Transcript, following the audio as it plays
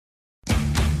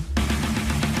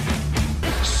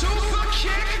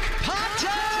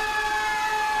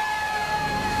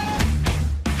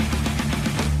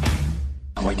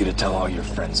to tell all your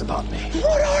friends about me.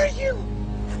 What are you?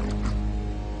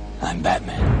 I'm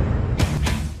Batman.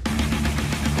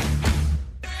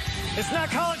 It's not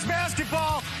college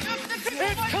basketball.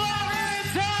 It's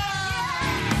Clarence time!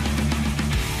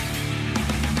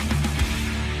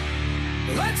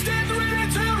 Let's get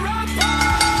ready to rumble!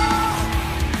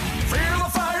 Feel the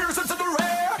fires into the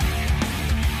rear.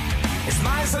 It's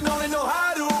nice and only know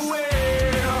how to wear.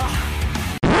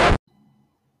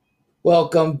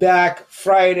 Welcome back,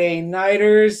 Friday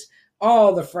Nighters,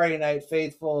 all the Friday Night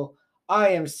Faithful. I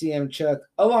am CM Chuck.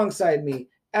 Alongside me,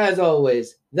 as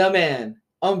always, the man,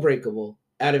 unbreakable,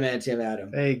 Adamantium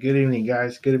Adam. Hey, good evening,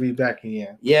 guys. Good to be back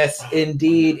again. Yes,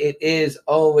 indeed. It is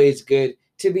always good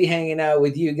to be hanging out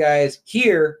with you guys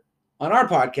here on our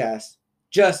podcast.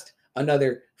 Just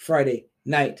another Friday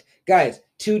night. Guys,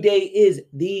 today is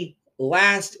the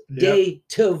last day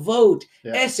to vote.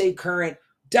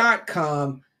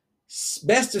 SACurrent.com.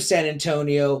 Best of San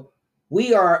Antonio.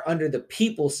 We are under the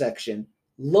people section,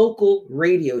 local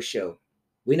radio show.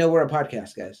 We know we're a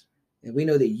podcast, guys. And we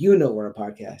know that you know we're a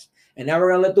podcast. And now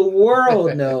we're going to let the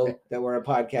world know that we're a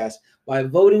podcast by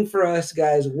voting for us,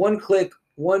 guys. One click,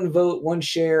 one vote, one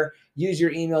share. Use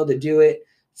your email to do it.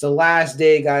 It's the last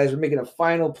day, guys. We're making a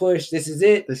final push. This is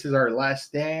it. This is our last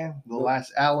stand, the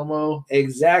last Alamo.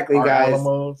 Exactly, our guys.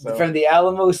 Alamo, so. From the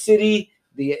Alamo City.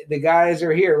 The guys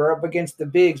are here. We're up against the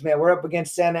bigs, man. We're up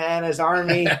against Santa Ana's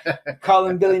Army. Call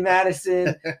him Billy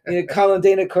Madison. Call him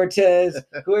Dana Cortez.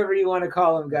 Whoever you want to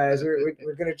call him, guys. We're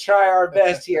going to try our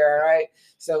best here, all right?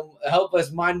 So help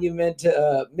us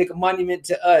make a monument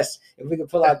to us if we can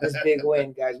pull out this big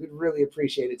win, guys. We'd really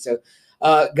appreciate it. So,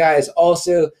 guys,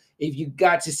 also, if you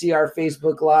got to see our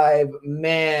Facebook Live,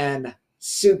 man,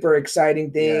 super exciting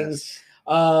things.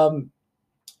 Yes.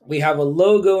 We have a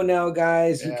logo now,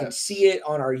 guys. You can see it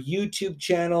on our YouTube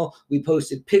channel. We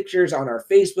posted pictures on our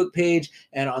Facebook page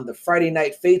and on the Friday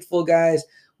Night Faithful, guys.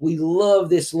 We love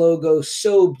this logo.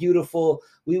 So beautiful.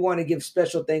 We want to give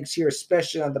special thanks here,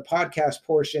 especially on the podcast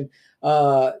portion.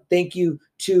 Thank you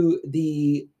to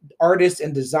the artist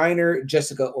and designer,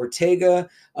 Jessica Ortega,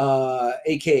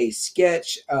 a.k.a.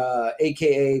 Sketch,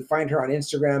 a.k.a. find her on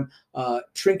Instagram,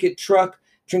 Trinket_truck.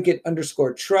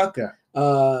 Yeah.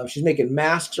 She's making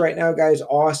masks right now, guys.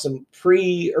 Awesome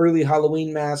early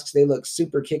Halloween masks. They look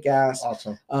super kick-ass.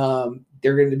 Awesome.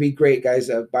 They're going to be great, guys.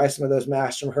 Buy some of those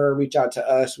masks from her. Reach out to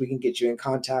us. We can get you in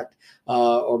contact,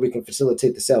 or we can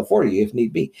facilitate the sale for you if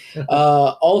need be.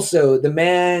 Also, the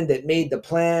man that made the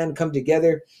plan come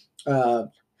together,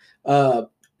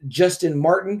 Justin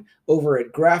Martin over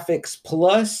at Graphics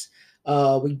Plus.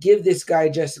 We give this guy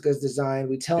Jessica's design.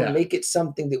 We tell him make it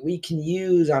something that we can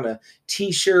use on a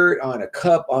t-shirt, on a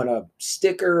cup, on a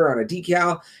sticker, on a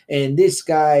decal. And this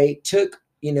guy took,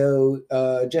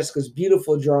 Jessica's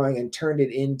beautiful drawing and turned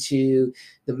it into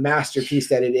the masterpiece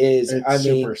that it is. It's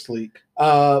super sleek.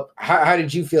 How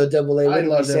did you feel, Double A? I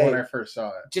loved it when I first saw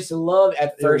it. Just love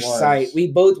at first sight.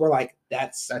 We both were like,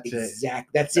 that's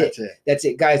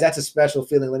it, guys. That's a special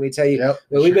feeling. Let me tell you.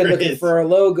 We've been looking for a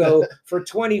logo for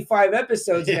 25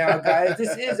 episodes now, guys.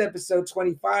 This is episode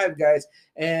 25, guys.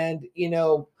 And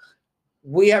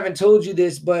we haven't told you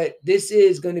this, but this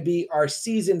is going to be our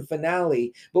season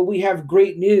finale. But we have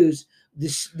great news.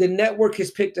 The network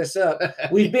has picked us up.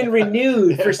 We've been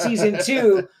renewed for season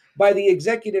 2 by the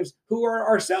executives who are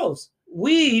ourselves.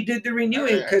 We did the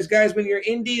renewing because, guys, when you're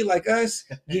indie like us,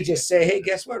 you just say, hey,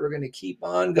 guess what? We're going to keep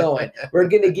on going. We're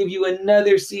going to give you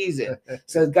another season.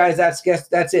 So, guys, that's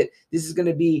it. This is going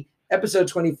to be episode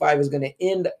 25 is going to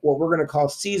end what we're going to call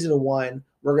season 1.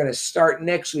 We're going to start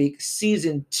next week,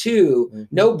 season 2. Mm-hmm.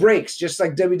 No breaks, just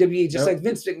like WWE, just like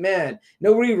Vince McMahon.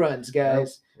 No reruns,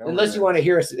 guys. Unless you want to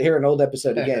hear an old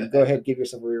episode again. Go ahead, give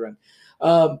yourself a rerun.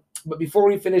 But before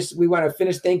we finish, we want to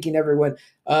finish thanking everyone.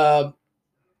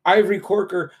 Ivory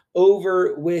Corker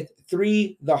over with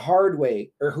 3 The Hard Way,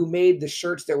 or who made the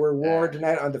shirts that were worn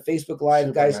tonight on the Facebook Live.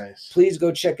 Super guys, nice. Please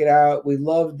go check it out. We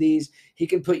love these. He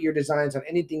can put your designs on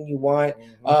anything you want.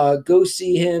 Mm-hmm. Go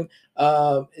see him.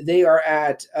 They are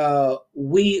at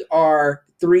We Are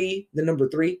 3, the number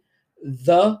 3,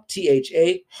 the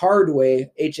THA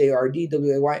Hardway,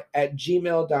 HARDWAY at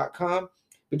gmail.com.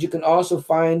 But you can also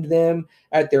find them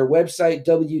at their website,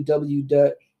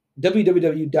 www.3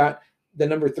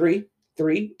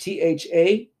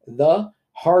 THA the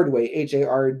Hardway,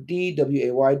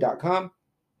 HARDWAY.com.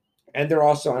 And they're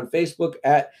also on Facebook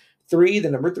at 3,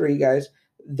 the number 3, guys,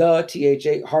 the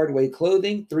THA Hardway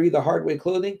Clothing, 3 the Hardway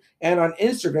Clothing, and on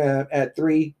Instagram at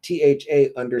 3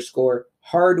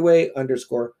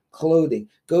 THA_Hardway_clothing.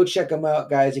 Go check them out,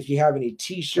 guys. If you have any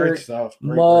t-shirts,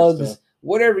 mugs,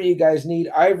 whatever you guys need.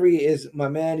 Ivory is my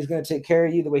man. He's going to take care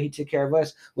of you the way he took care of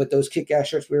us with those kick-ass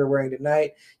shirts we were wearing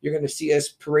tonight. You're going to see us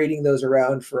parading those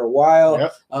around for a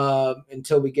while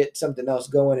until we get something else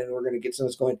going, and we're going to get something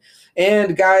else going.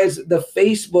 And guys, the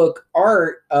Facebook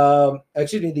art, the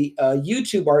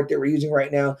YouTube art that we're using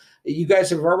right now, you guys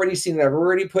have already seen it. I've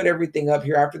already put everything up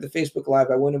here after the Facebook Live.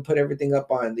 I went and put everything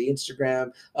up on the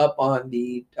Instagram, up on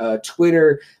the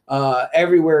Twitter,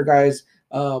 everywhere, guys.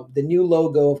 The new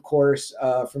logo, of course,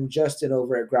 from Justin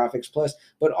over at Graphics Plus,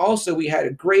 but also we had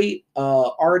a great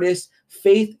artist,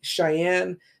 Faith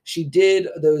Cheyenne. She did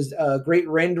those great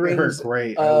renderings. They're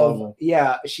great. I love them.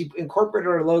 Yeah, she incorporated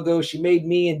our logo. She made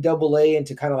me and Double A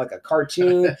into kind of like a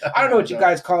cartoon. I don't know what you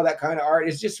guys call that kind of art.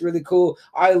 It's just really cool.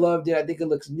 I loved it. I think it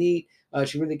looks neat.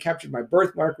 She really captured my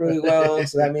birthmark really well,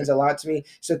 so that means a lot to me.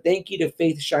 So thank you to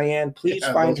Faith Cheyenne. Please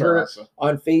find her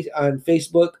on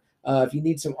Facebook. If you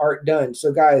need some art done.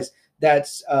 So guys,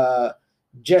 that's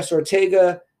Jess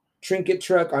Ortega, Trinket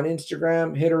Truck on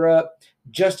Instagram. Hit her up.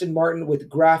 Justin Martin with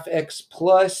GraphX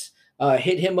Plus.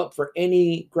 Hit him up for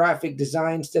any graphic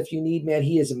design stuff you need, man.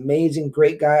 He is amazing.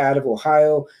 Great guy out of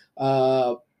Ohio.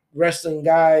 Wrestling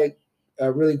guy.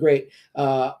 Really great.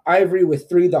 Ivory with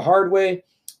 3 the Hard Way.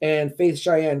 And Faith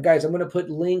Cheyenne. Guys, I'm going to put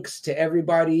links to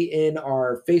everybody in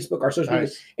our Facebook, our social media.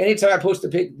 Anytime I post a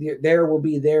pic, there will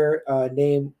be their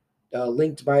name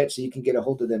linked by it, so you can get a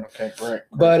hold of them. Okay, great.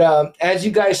 But as you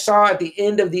guys saw at the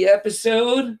end of the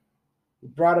episode, we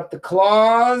brought up the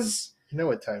claws. You know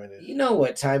what time it is. You know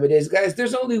what time it is, guys.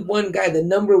 There's only one guy, the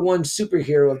number one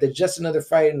superhero of the Just Another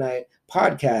Friday Night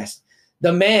podcast,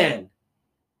 the man,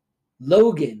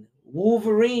 Logan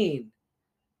Wolverine.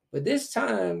 But this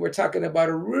time, we're talking about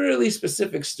a really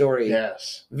specific story.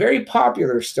 Yes. Very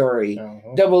popular story.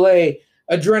 Double A,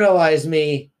 Adrenalize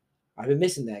Me. I've been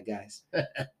missing that, guys.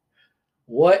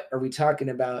 What are we talking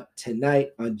about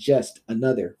tonight on Just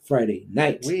Another Friday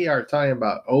Night? We are talking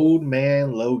about Old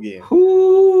Man Logan.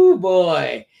 Ooh,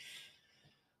 boy.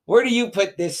 Where do you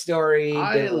put this story?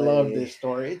 I love this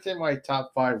story. It's in my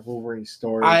top 5 Wolverine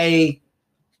stories. I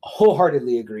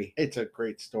wholeheartedly agree. It's a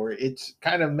great story. It's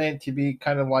kind of meant to be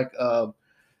kind of like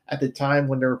at the time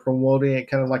when they were promoting it,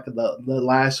 kind of like the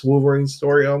last Wolverine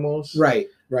story almost. Right.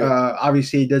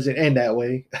 Obviously, it doesn't end that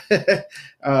way.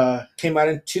 Came out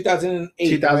in 2008.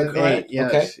 2008,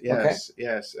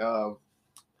 yes.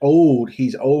 Old.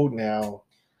 He's old now.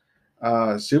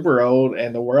 Super old,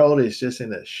 and the world is just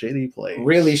in a shitty place.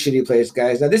 Really shitty place,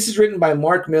 guys. Now, this is written by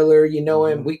Mark Miller. You know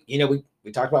him. We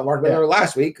talked about Mark Miller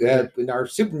last week in our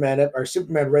Superman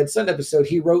Red Sun episode.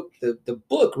 He wrote the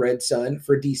book Red Sun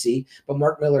for DC, but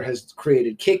Mark Miller has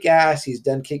created Kick-Ass. He's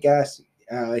done Kick-Ass.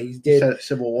 He did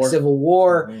Civil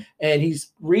War, and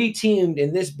he's re-teamed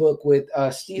in this book with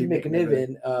Steve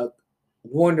McNiven,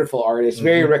 wonderful artist,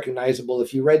 very recognizable.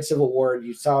 If you read Civil War,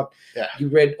 you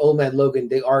read Old Man Logan,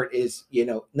 the art is,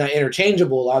 not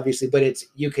interchangeable, obviously, but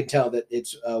you can tell that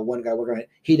it's one guy working on it.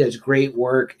 He does great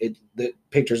work. The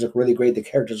pictures look really great. The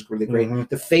characters look really great.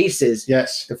 The faces,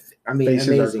 faces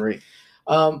amazing. Are great.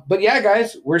 But yeah,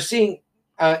 guys, we're seeing,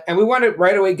 and we want to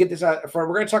right away get this out front.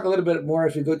 We're going to talk a little bit more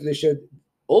as we go through the show.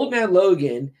 Old Man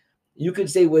Logan, you could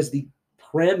say, was the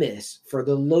premise for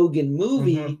the Logan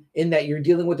movie in that you're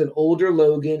dealing with an older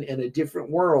Logan in a different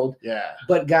world. Yeah.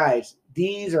 But guys,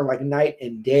 these are like night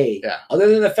and day. Yeah. Other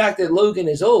than the fact that Logan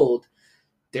is old,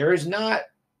 there is not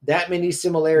that many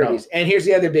similarities. No. And here's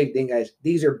the other big thing, guys.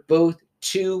 These are both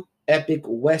 2 epic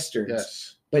Westerns.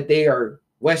 Yes. But they are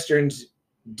Westerns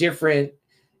different.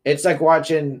 It's like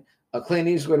watching a Clint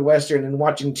Eastwood Western and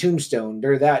watching Tombstone.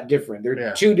 They're that different.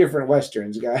 They're 2 different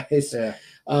Westerns, guys. Yeah.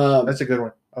 That's a good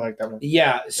one. I like that one.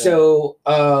 Yeah. So,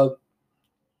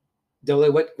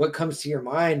 Dole, what comes to your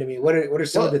mind? I mean, what are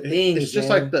some of the things? It's just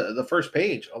like the first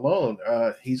page alone.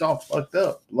 He's all fucked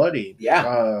up, bloody.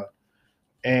 Yeah.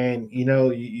 And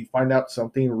you find out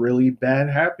something really bad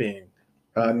happened.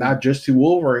 Not just to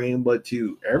Wolverine, but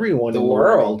to everyone in the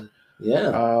world.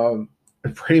 Yeah.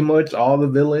 Pretty much all the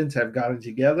villains have gotten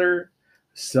together.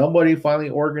 Somebody finally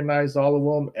organized all of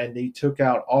them, and they took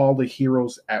out all the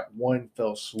heroes at one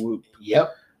fell swoop.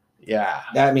 Yep. Yeah.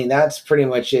 That's pretty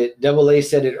much it. Double A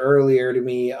said it earlier to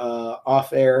me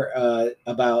off air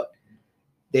about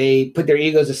they put their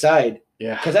egos aside.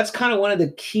 Yeah. Because that's kind of one of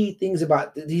the key things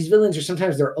about these villains are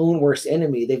sometimes their own worst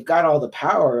enemy. They've got all the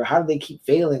power. How do they keep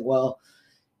failing? Well,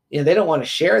 they don't want to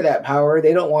share that power.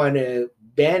 They don't want to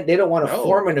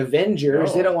form an Avengers.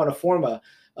 No. They don't want to form a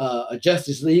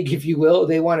Justice League, if you will.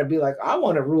 They want to be like, I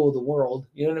want to rule the world.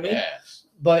 You know what I mean? Yes.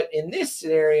 But in this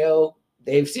scenario,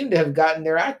 they've seemed to have gotten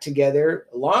their act together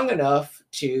long enough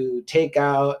to take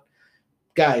out,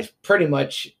 guys, pretty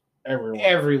much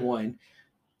everyone.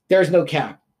 There's no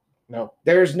Cap. No.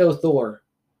 There's no Thor.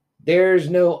 There's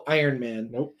no Iron Man.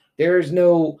 Nope. There's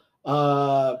no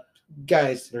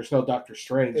guys. There's no Doctor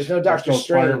Strange. There's no Doctor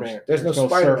Strange. Spider-Man. There's no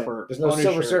Spider-Man. Surfer. There's no Punisher.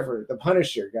 Silver Surfer. The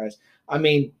Punisher, guys. I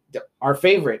mean, our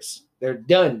favorites. They're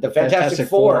done. The Fantastic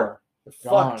Four.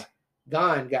 Fucked.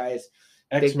 Gone, guys.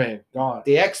 X-Men. Gone.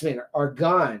 The X-Men are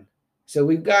gone. So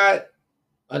we've got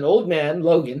an old man,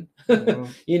 Logan,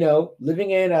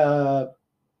 living in a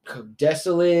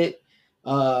desolate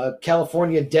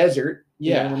California desert.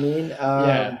 You know what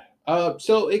I mean?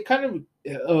 So it kind of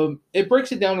it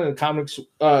breaks it down in the comics.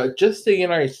 Just the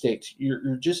United States,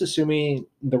 you're just assuming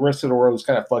the rest of the world is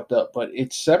kind of fucked up, but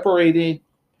it's separated.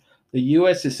 The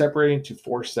U.S. is separated into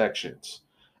 4 sections.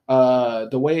 The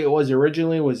way it was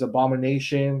originally was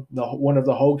Abomination. One of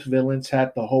the Hulk villains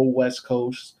had the whole West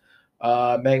Coast.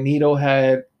 Magneto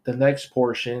had the next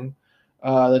portion.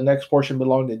 The next portion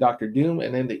belonged to Doctor Doom,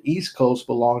 and then the East Coast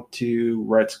belonged to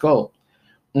Red Skull.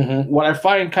 Mm-hmm. What I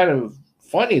find kind of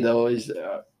funny though is,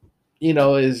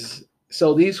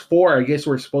 so these 4, I guess,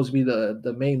 were supposed to be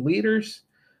the main leaders.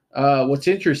 What's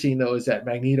interesting though is that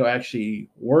Magneto actually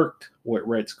worked with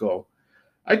Red Skull.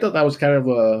 I thought that was kind of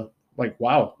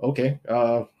wow, okay.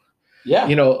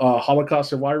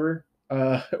 Holocaust survivor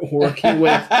working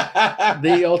with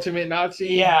the ultimate Nazi.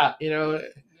 Yeah.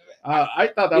 I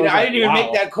thought that was I didn't even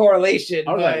make that correlation.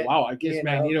 I was like, wow, I guess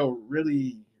Magneto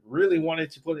really, really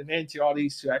wanted to put an end to all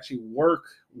these to actually work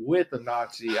with the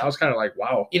Nazi. I was kind of like,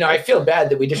 wow. I feel bad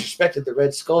that we disrespected the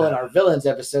Red Skull in our villains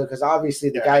episode because obviously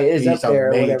the guy is up there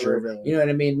or whatever. Villain. You know what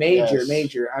I mean?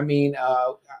 Major. I mean,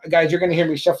 guys, you're going to hear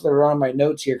me shuffling around my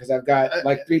notes here because I've got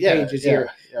like 3 pages here.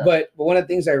 Yeah. But one of the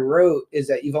things I wrote is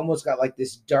that you've almost got like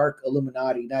this dark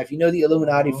Illuminati. Now, if you know the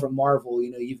Illuminati from Marvel,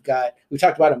 you've got, we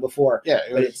talked about them before. Yeah,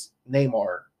 but it's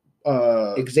Namor.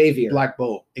 Xavier, Black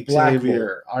Bolt,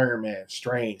 Xavier, Iron Man,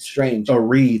 Strange,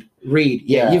 Reed.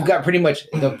 Yeah, you've got pretty much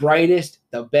the brightest,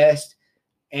 the best,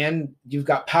 and you've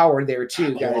got power there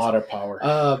too, guys. A lot of power.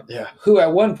 Who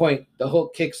at one point the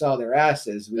Hulk kicks all their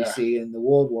asses. We see in the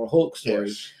World War Hulk story.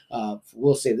 Yes.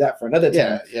 We'll save that for another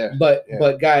time. But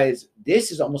guys,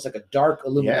 this is almost like a dark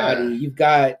Illuminati. You've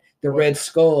got the Red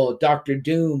Skull, Doctor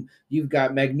Doom. You've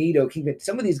got Magneto, Kingpin.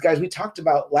 Some of these guys we talked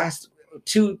about last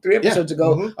 2-3 episodes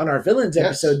ago on our villains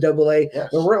episode, AA,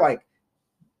 where we're like,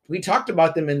 we talked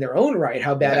about them in their own right,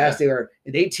 how badass they are.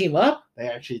 They team up. They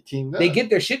actually teamed up. They get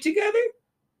their shit together,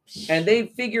 and they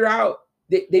figure out.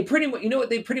 They pretty much, what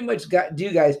they pretty much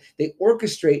do, guys. They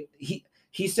orchestrate. He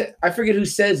said, I forget who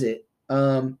says it.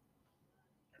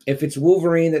 If it's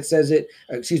Wolverine that says it,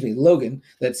 Logan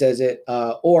that says it,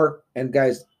 and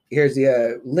guys, here's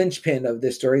the linchpin of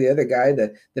this story. The other guy,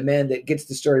 the man that gets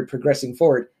the story progressing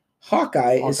forward.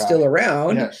 Hawkeye is still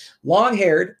around,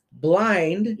 long-haired,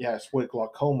 blind. Yes, with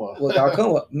glaucoma.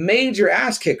 Major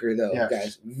ass kicker, though,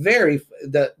 guys. Very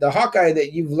the Hawkeye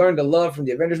that you've learned to love from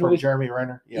the Avengers movie. Jeremy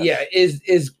Renner. Yes. Yeah,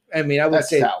 is I mean, I would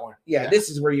say that one. Yeah, this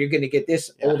is where you're going to get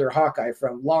this older Hawkeye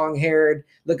from, long-haired,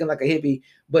 looking like a hippie.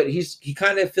 But he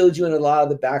kind of filled you in a lot of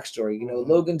the backstory.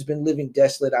 Logan's been living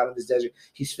desolate out in this desert.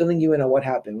 He's filling you in on what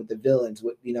happened with the villains,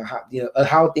 what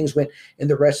how things went in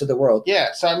the rest of the world.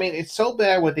 Yeah, so I mean, it's so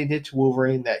bad what they did to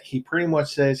Wolverine that he pretty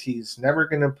much says he's never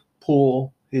going to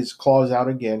pull his claws out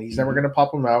again. He's never going to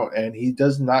pop them out, and he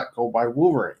does not go by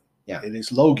Wolverine. Yeah, it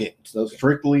is Logan. It's Logan.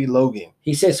 Strictly Logan.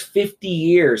 He says 50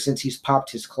 years since he's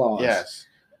popped his claws. Yes.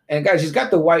 And guys, he's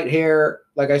got the white hair.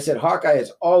 Like I said, Hawkeye is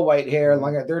all white hair.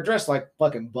 Like they're dressed like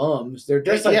fucking bums. They're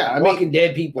dressed like Walking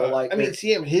Dead people.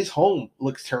 See him. His home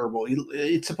looks terrible.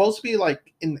 It's supposed to be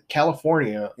like in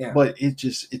California, but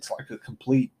it's like a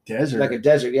complete desert. Like a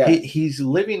desert, yeah. He's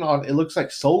living on. It looks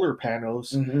like solar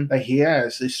panels that he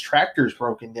has. His tractor's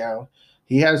broken down.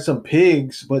 He has some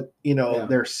pigs, but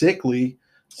they're sickly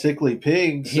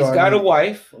pigs. He's got a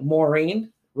wife,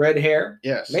 Maureen. Red hair,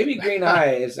 yes, maybe green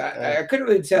eyes. I couldn't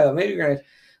really tell. Maybe green eyes.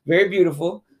 Very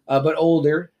beautiful, but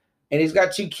older. And he's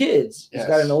got 2 kids. He's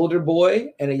got an older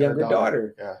boy and a younger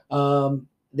daughter. Yeah.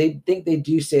 They think they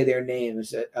do say their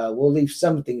names. We'll leave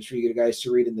some things for you guys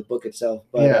to read in the book itself.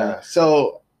 But,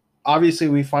 so obviously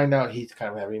we find out he's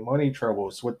kind of having money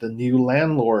troubles with the new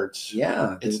landlords.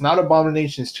 Yeah, it's not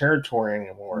Abomination's territory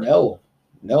anymore. No.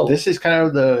 This is kind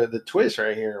of the twist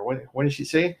right here. What did she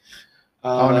say?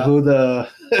 On who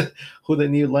the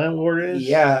new landlord is?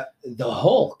 Yeah, the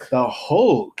Hulk. The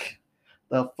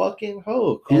fucking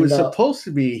Hulk, who is supposed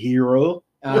to be a hero.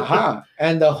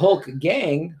 And the Hulk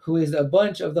gang, who is a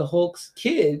bunch of the Hulk's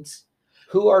kids,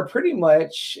 who are pretty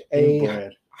much a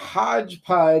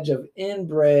hodgepodge of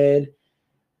inbred.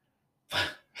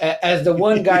 As the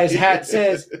one guy's hat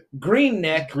says, green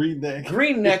neck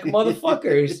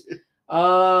motherfuckers.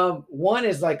 One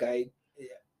is like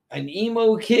an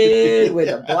emo kid with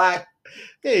a black.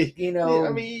 Hey, I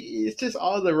mean, it's just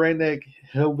all the redneck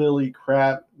hillbilly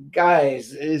crap,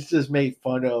 guys. It's just made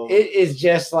fun of. It is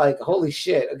just like, holy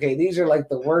shit. Okay, these are like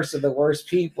the worst of the worst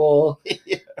people.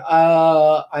 Yeah.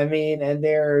 I mean, and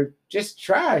they're just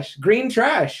trash, green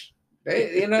trash.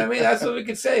 You know what I mean? That's what we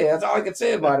could say. That's all I could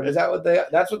say about them.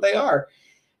 That's what they are.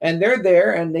 And they're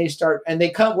there, and they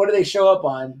come. What do they show up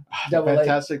on?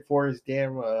 Fantastic Four is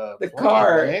damn. The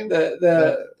car,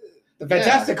 the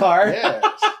Fantastic car. Yeah.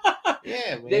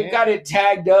 Yeah, man. They've got it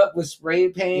tagged up with spray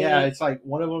paint. Yeah, it's like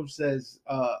one of them says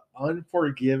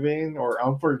unforgiving or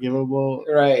unforgivable.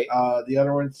 Right. The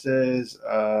other one says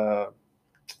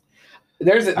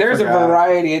there's a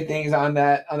variety of things on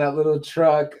that little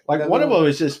truck. Like one of them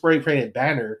is just spray painted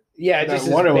banner. Yeah,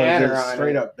 just one of them is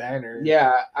straight up banner.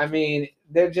 Yeah, I mean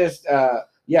they're just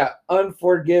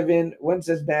unforgiven. One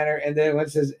says banner, and then one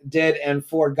says dead and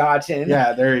forgotten.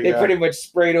 Yeah, there you go. They pretty much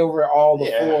sprayed over all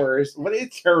the floors. But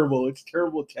it's terrible. It's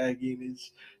terrible tagging.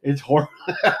 It's horrible.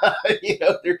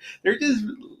 They're just.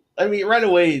 I mean, right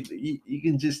away you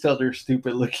can just tell they're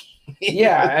stupid looking.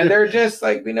 Yeah, and they're just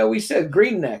like we said,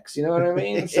 green necks. You know what I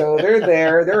mean? So they're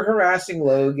there. They're harassing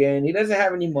Logan. He doesn't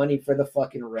have any money for the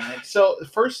fucking rent. So the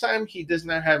first time he does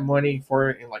not have money for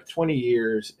it in like 20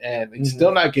 years, and he's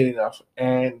still not getting enough.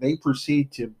 And they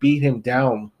proceed to beat him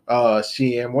down.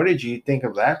 CM, what did you think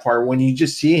of that part when you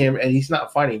just see him and he's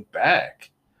not fighting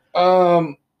back?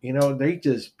 They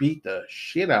just beat the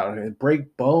shit out of him,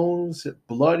 break bones,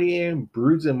 bloody him,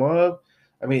 bruise him up.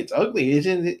 I mean, it's ugly. It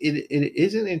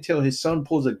isn't until his son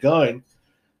pulls a gun,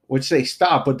 which they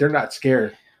stop, but they're not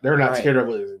scared. They're not scared of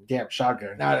a damn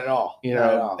shotgun. Not at all.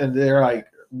 And they're like,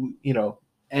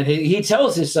 And he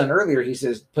tells his son earlier, he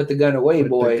says, put the gun away,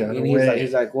 boy. And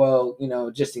he's like, well,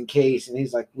 just in case. And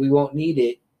he's like, we won't need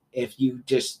it if you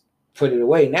just put it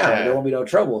away now. Yeah. There won't be no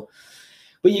trouble.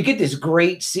 But you get this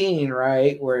great scene,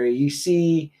 right, where you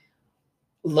see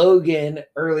Logan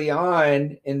early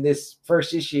on in this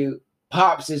first issue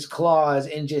pops his claws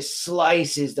and just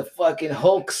slices the fucking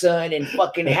Hulk son in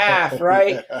fucking half,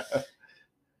 right?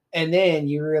 And then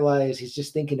you realize he's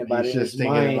just thinking about it in his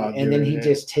mind, and then he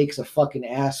just takes a fucking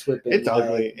ass whipping. It's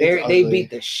ugly. They beat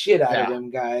the shit out of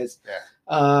him, guys.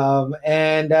 Yeah.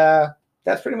 And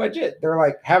that's pretty much it. They're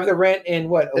like, have the rent in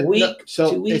a week? No,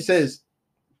 so 2 weeks? It says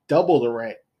double the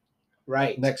rent.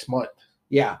 Right. Next month.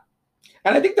 Yeah.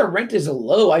 And I think the rent is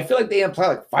low. I feel like they imply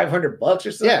like $500 or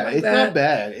something. Yeah, it's not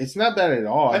bad. It's not bad at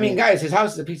all. I mean, guys, his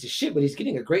house is a piece of shit, but he's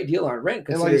getting a great deal on rent.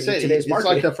 And like I said, it's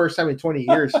like the first time in 20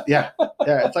 years. Yeah,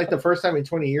 it's like the first time in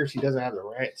 20 years he doesn't have the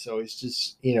rent, so it's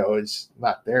just it's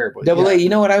not there. But Double A, you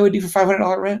know what I would do for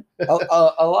 $500 rent?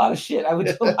 a lot of shit. I would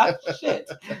do a lot of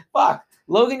shit. Fuck.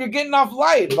 Logan, you're getting off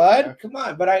light, bud. Come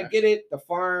on. But I get it. The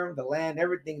farm, the land,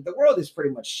 everything. The world is pretty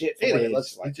much shit for what it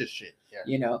looks like. It's just shit.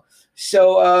 Yeah.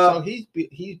 So he's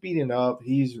beating up.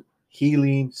 He's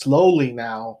healing slowly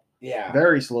now. Yeah.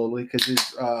 Very slowly because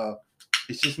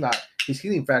it's just not his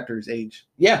healing factor is age.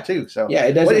 Yeah. Too. So yeah,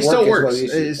 it doesn't. But it still works.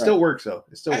 It still works though.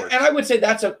 It still works. And I would say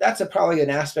that's probably an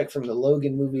aspect from the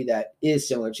Logan movie that is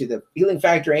similar to the healing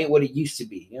factor ain't what it used to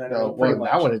be. You know what I mean?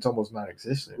 That one it's almost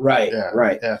non-existent. Right. Yeah.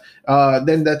 Right. Yeah.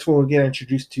 Then that's when we get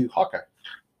introduced to Hawkeye.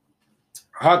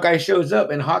 Hawkeye shows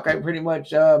up, and Hawkeye pretty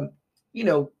much,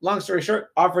 long story short,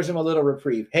 offers him a little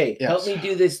reprieve. Hey, help me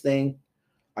do this thing.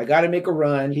 I got to make a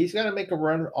run. He's got to make a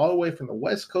run all the way from the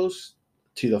West Coast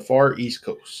to the far East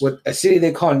Coast. With a city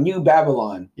they call New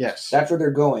Babylon. Yes. That's where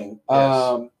they're going.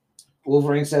 Yes.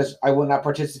 Wolverine says, I will not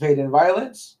participate in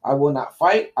violence. I will not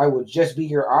fight. I will just be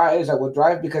your eyes. I will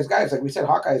drive because, guys, like we said,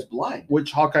 Hawkeye is blind.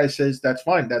 Which Hawkeye says, that's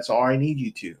fine. That's all I need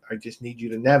you to. I just need you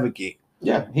to navigate.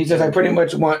 Yeah. He says, I pretty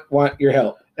much want your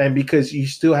help. And because you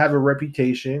still have a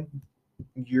reputation,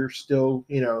 you're still,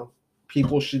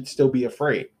 people should still be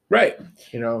afraid. Right.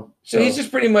 So he's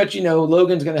just pretty much,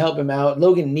 Logan's going to help him out.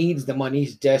 Logan needs the money.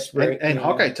 He's desperate. And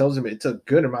Hawkeye tells him it's a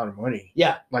good amount of money.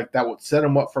 Yeah. Like that would set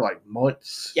him up for like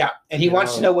months. Yeah. And he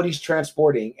wants to know what he's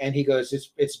transporting. And he goes,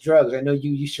 it's drugs. I know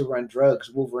you used to run drugs.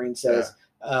 Wolverine says,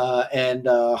 and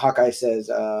Hawkeye says,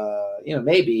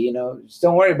 maybe, just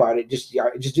don't worry about it. Just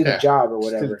do the job or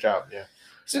whatever. Just do the job. Yeah.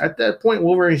 So at that point,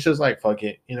 Wolverine says like, fuck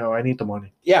it. I need the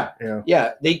money. Yeah.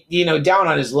 Yeah. They, down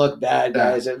on his luck, bad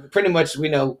guys. And pretty much,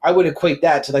 I would equate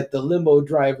that to like the limo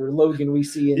driver Logan we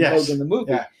see in Logan the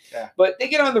movie. Yeah. But they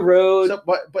get on the road. So,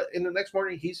 but in the next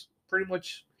morning, he's pretty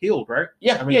much healed, right?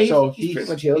 Yeah, I mean, so he's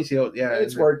pretty much healed. He's healed. Yeah,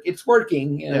 it's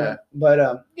working. You know?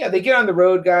 But they get on the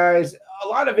road, guys. A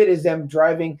lot of it is them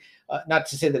driving. Not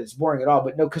to say that it's boring at all,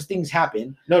 but no, because things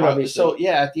happen. No. So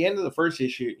at the end of the first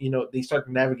issue, they start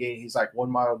navigating. He's like 1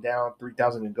 mile down,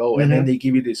 3,000 to go, and then they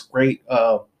give you this great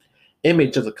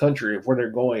image of the country of where they're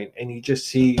going, and you just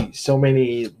see so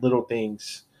many little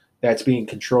things that's being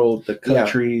controlled. The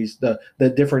countries, the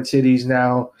different cities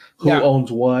now, who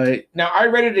owns what. Now I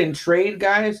read it in trade,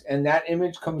 guys, and that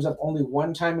image comes up only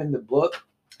one time in the book.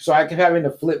 So I kept having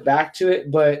to flip back to it,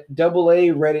 but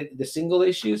AA read it, the single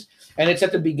issues, and it's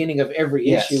at the beginning of every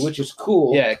issue, which is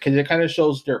cool. Yeah, because it kind of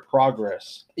shows their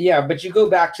progress. Yeah, but you go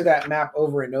back to that map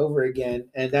over and over again,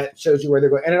 and that shows you where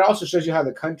they're going. And it also shows you how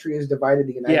the country is divided,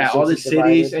 the United States all the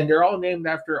cities, and they're all named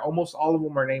after, almost all of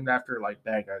them are named after, like,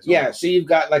 bad guys. Yeah, so you've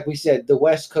got, like we said, the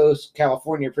West Coast,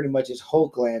 California, pretty much is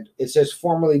Hulkland. It says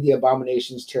formerly the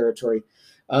Abominations territory.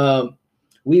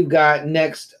 We've got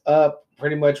next up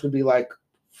pretty much would be like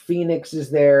Phoenix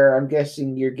is there. I'm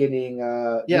guessing you're getting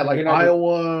like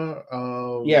Iowa.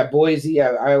 Boise.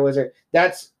 Iowa's there.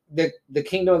 That's the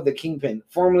kingdom of the Kingpin,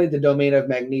 formerly the domain of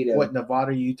Magneto. What,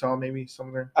 Nevada, Utah, maybe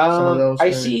somewhere? Some of those.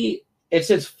 I see. It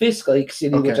says Fisk Lake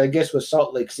City, which I guess was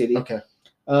Salt Lake City. Okay.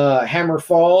 Hammer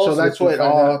Falls. So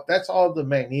that's all the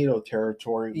Magneto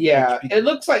territory. Yeah, it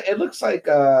looks like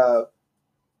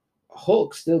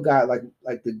Hulk still got like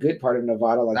the good part of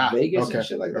Nevada, like Vegas and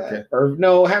shit like that. Or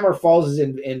no, Hammer Falls is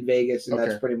in Vegas, and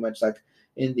that's pretty much like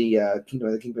in the Kingdom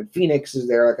of the Kingpin. Phoenix is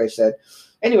there, like I said.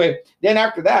 Anyway, then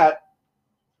after that,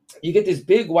 you get this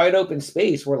big wide open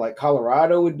space where like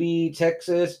Colorado would be,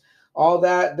 Texas, all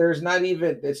that. There's not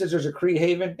even, it says there's a Cree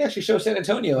Haven. They actually show San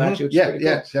Antonio, actually. Which is pretty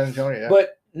cool. San Antonio, yeah.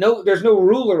 But no, there's no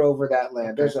ruler over that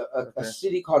land. There's a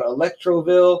city called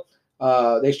Electroville.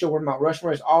 They show where Mount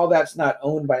Rushmore is. All that's not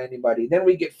owned by anybody. Then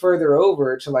we get further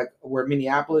over to like where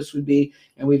Minneapolis would be,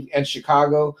 and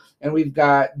Chicago, and we've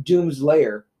got Doom's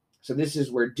Lair. So this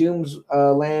is where Doom's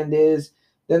land is.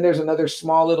 Then there's another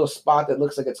small little spot that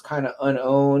looks like it's kind of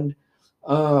unowned.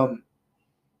 And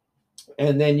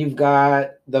then you've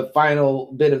got the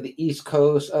final bit of the East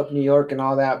Coast, up New York and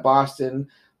all that, Boston,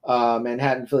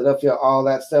 Manhattan, Philadelphia, all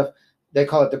that stuff. They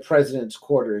call it the president's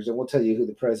quarters, and we'll tell you who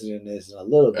the president is in a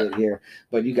little bit here,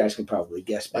 but you guys can probably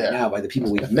guess by now by the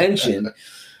people we've mentioned.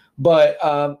 But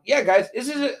guys,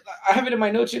 I have it in my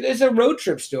notes here. It's a road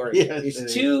trip story. Yes,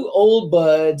 it's two old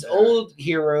buds, old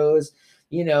heroes,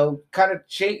 kind of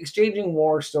exchanging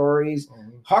war stories. Mm-hmm.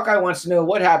 Hawkeye wants to know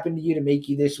what happened to you to make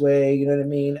you this way. You know what I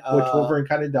mean? Which Wolverine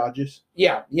kind of dodges.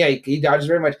 Yeah, he dodges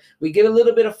very much. We get a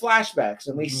little bit of flashbacks,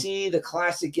 and we see the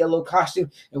classic yellow costume,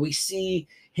 and we see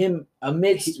him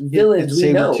amidst villains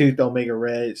we know. Sabretooth, Omega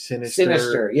Red,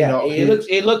 Sinister. Yeah.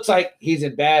 It looks like he's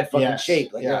in bad fucking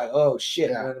shape. Like, oh shit,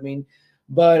 you know what I mean?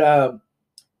 But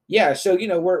so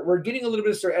we're getting a little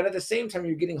bit of story, and at the same time,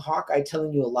 you're getting Hawkeye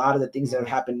telling you a lot of the things that have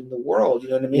happened in the world. You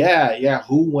know what I mean? Yeah.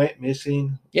 Who went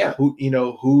missing? Yeah.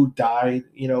 Who died?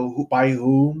 Who by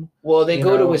whom? Well, they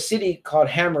go to a city called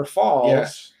Hammer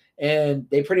Falls, and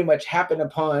they pretty much happen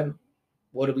upon.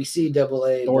 What do we see?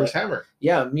 AA. Thor's hammer.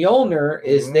 Yeah, Mjolnir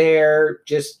is there,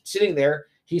 just sitting there.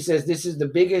 He says this is the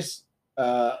biggest.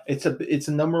 It's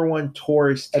a number one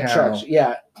tourist town.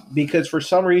 Yeah, because for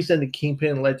some reason the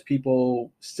Kingpin lets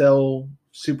people sell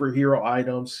superhero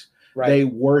items. Right. They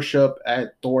worship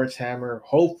at Thor's hammer,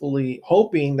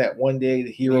 hoping that one day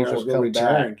the heroes will come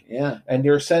back. Yeah. And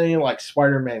they're sending like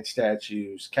Spider-Man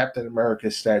statues, Captain America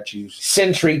statues,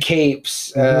 Sentry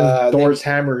capes, Thor's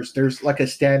hammers. There's like a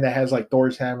stand that has like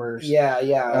Thor's hammers.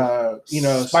 Yeah.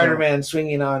 Spider-Man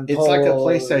swinging on poles. It's like a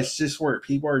place that's just where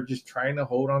people are just trying to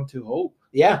hold on to hope.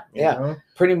 Yeah,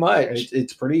 pretty much.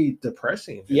 It's pretty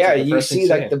depressing. You see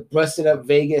like the busted up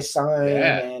Vegas sign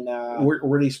and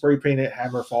where they spray painted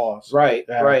Hammer Falls. Right.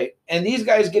 And these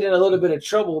guys get in a little bit of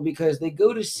trouble because they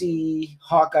go to see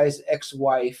Hawkeye's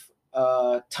ex-wife,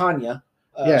 Tanya.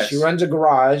 She runs a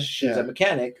garage. She's a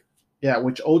mechanic. Yeah,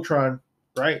 which Ultron,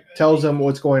 right, tells them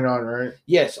what's going on, right?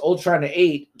 Yes, Ultron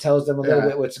 8 tells them a little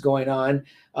bit what's going on.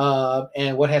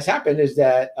 And what has happened is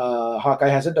that Hawkeye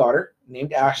has a daughter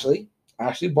named Ashley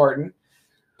Barton,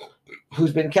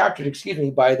 who's been captured,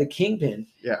 by the Kingpin.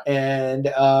 Yeah. And,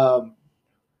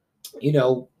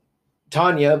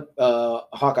 Tanya,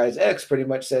 Hawkeye's ex, pretty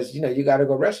much says, you got to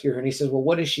go rescue her. And he says, well,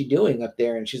 what is she doing up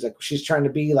there? And she's like, she's trying to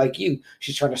be like you.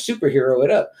 She's trying to superhero it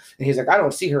up. And he's like, I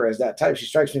don't see her as that type. She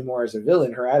strikes me more as a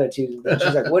villain, her attitude. And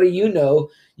she's like, what do you know?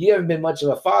 You haven't been much of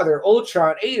a father.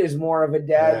 Ultron 8 is more of a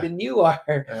dad than you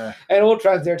are. And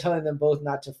Ultron's there telling them both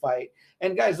not to fight.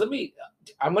 And guys,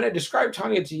 I'm going to describe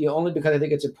Tanya to you only because I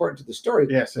think it's important to the story.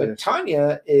 Yes, but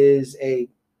Tanya is a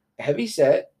heavy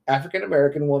set, African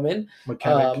American woman,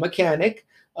 mechanic.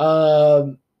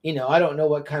 You know, I don't know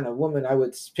what kind of woman I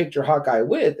would picture Hawkeye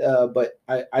with, but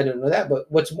I don't know that.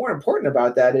 But what's more important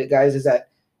about that, guys, is that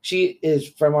she is,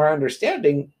 from our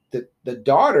understanding, the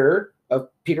daughter of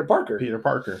Peter Parker. Peter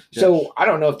Parker. Yes. So I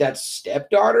don't know if that's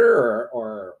stepdaughter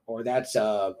or that's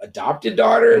adopted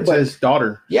daughter. It says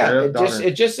daughter. Yeah,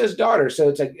 it just says daughter. So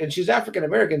it's like, and she's African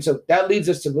American. So that leads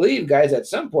us to believe, guys, at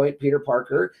some point Peter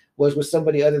Parker was with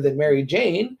somebody other than Mary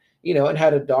Jane, you know, and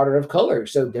had a daughter of color.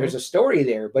 So there's a story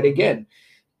there. But again,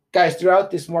 guys, throughout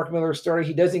this Mark Millar story,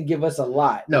 he doesn't give us a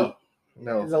lot. No.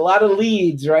 There's a lot of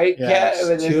leads, right?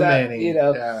 Too many. You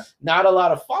know, not a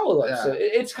lot of follow-up. Yeah. So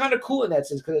it's kind of cool in that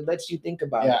sense because it lets you think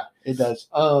about it. Yeah, it does.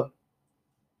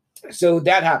 So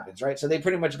that happens, right? So they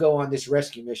pretty much go on this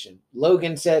rescue mission.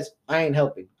 Logan says, I ain't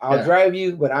helping. I'll drive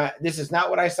you, but this is not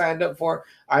what I signed up for.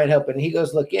 I ain't helping. And he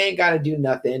goes, look, you ain't got to do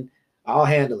nothing. I'll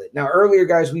handle it. Now, earlier,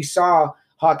 guys, we saw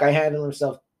Hawkeye handle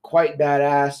himself quite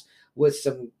badass with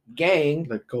some gang.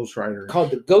 The Ghost Riders.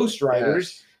 Called the Ghost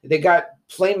Riders. Yes. They got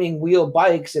flaming wheel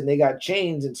bikes and they got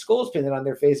chains and skulls painted on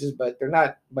their faces, but they're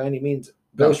not by any means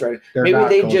Ghost Rider. Maybe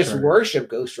they just worship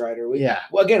Ghost Rider.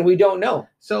 Well, again, we don't know.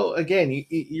 So again,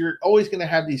 you're always going to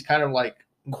have these kind of like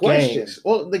questions. Gangs.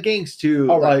 Well, the gangs too,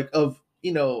 like of,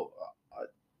 you know,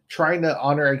 trying to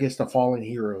honor, I guess, the fallen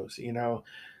heroes. You know,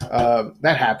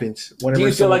 that happens. Do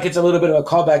you feel like it's a little bit of a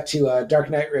callback to Dark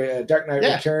Knight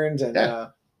Returns and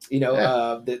you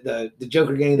know, the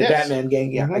Joker gang, the Batman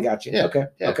gang? Yeah, I got you.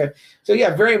 Okay. So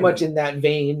yeah, very much in that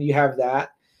vein. You have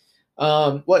that.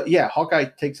 Hawkeye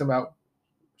takes them out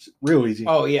real easy.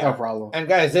 Oh yeah, no problem. And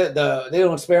guys, they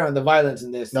don't spare on the violence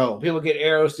in this. No, people get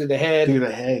arrows through the head. Through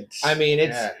the heads. I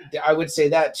mean, I would say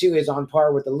that too is on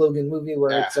par with the Logan movie,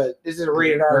 where this is a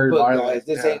rated R book, guys.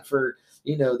 This ain't for,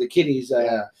 you know, the kiddies.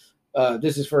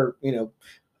 This is for, you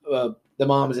know, the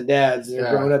moms and dads that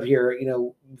are growing up here, you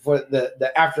know, for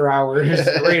the after hours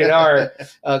rated R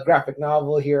graphic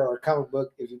novel here, or comic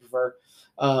book if you prefer.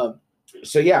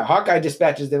 So yeah, Hawkeye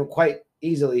dispatches them quite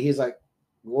easily. He's like,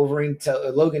 Logan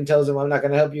tells him, I'm not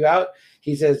going to help you out.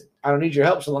 He says, I don't need your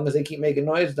help so long as they keep making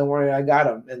noise. Don't worry, I got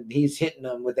them. And he's hitting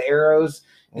them with the arrows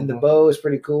and the bow is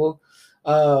pretty cool.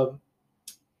 So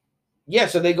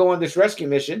they go on this rescue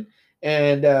mission,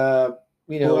 and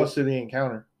you know, who else do they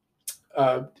encounter?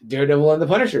 Daredevil and the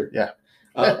Punisher. Yeah.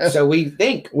 So we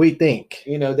think,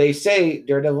 you know, they say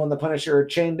Daredevil and the Punisher are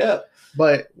chained up.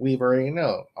 But we've already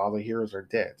know all the heroes are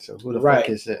dead. So who the fuck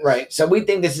is this? Right. So we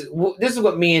think this is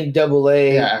what me and Double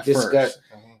A discussed.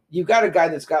 You've got a guy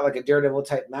that's got like a Daredevil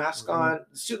type mask on.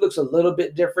 The suit looks a little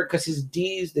bit different because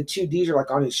the two D's are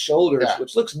like on his shoulders,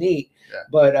 which looks neat. Yeah.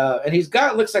 But and he's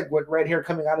got, looks like what red hair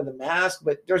coming out of the mask.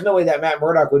 But there's no way that Matt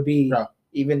Murdock would be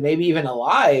even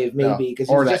alive, because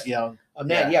he's just young. A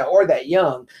man, or that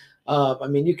young. I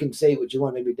mean, you can say what you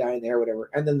want, maybe dying there, whatever.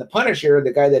 And then the Punisher,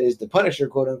 the guy that is the Punisher,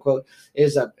 quote unquote,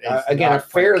 is a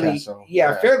fairly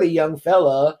young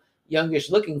fella, youngish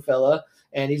looking fella,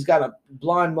 and he's got a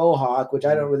blonde mohawk, which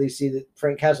I don't really see that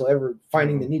Frank Castle ever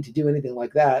finding the need to do anything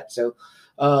like that. So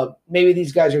maybe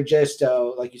these guys are just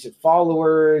like you said,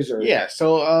 followers, or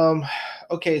so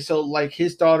like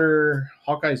his daughter,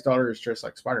 Hawkeye's daughter, is dressed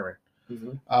like Spider-Man.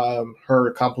 Her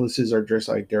accomplices are dressed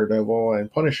like Daredevil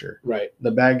and Punisher. Right.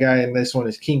 The bad guy in this one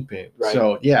is Kingpin. Right.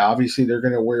 So obviously they're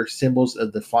going to wear symbols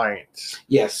of defiance.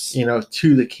 Yes. You know,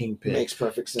 to the Kingpin. Makes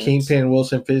perfect sense. Kingpin,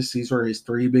 Wilson Fisk, these were his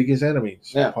three biggest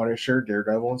enemies. Yeah. Punisher,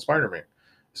 Daredevil, and Spider-Man.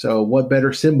 So what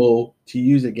better symbol to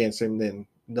use against him than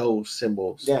those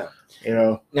symbols? Yeah. You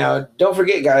know. Now, don't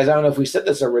forget, guys, I don't know if we said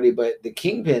this already, but the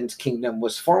Kingpin's kingdom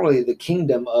was formerly the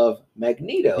kingdom of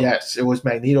Magneto. Yes, it was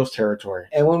Magneto's territory.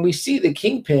 And when we see the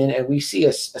Kingpin and we see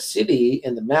a city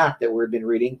in the map that we've been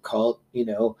reading called,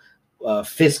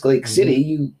 Fisk Lake City,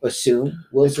 you assume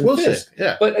Wilson Fisk.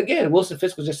 Yeah. But again, Wilson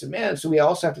Fisk was just a man, so we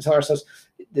also have to tell ourselves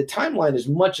the timeline is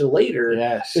much later.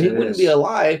 Yes, so he wouldn't be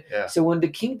alive. Yeah. So when the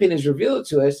Kingpin is revealed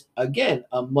to us, again,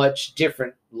 a much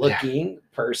different looking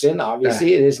person.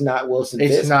 Obviously, it is not Wilson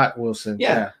Fisk. It's not Wilson.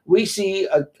 Yeah. We see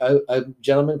a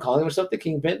gentleman calling himself the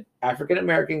Kingpin, African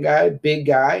American guy, big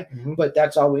guy, but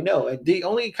that's all we know. And the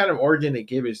only kind of origin they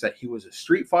give is that he was a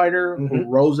street fighter who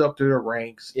rose up through the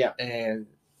ranks. Yeah. And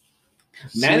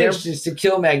managed to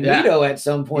kill Magneto at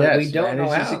some point. Yes, we don't know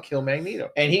how. To kill Magneto.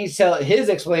 And his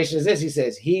explanation is this. He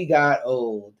says he got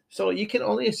old. So you can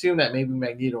only assume that maybe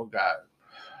Magneto got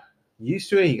used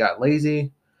to it. He got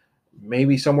lazy.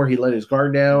 Maybe somewhere he let his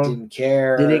guard down. Didn't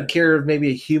care if maybe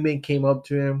a human came up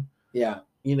to him. Yeah.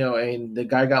 And the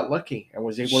guy got lucky and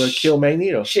was able to kill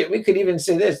Magneto. Shit, we could even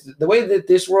say this. The way that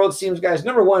this world seems, guys,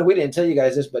 number one, we didn't tell you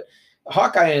guys this, but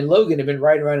Hawkeye and Logan have been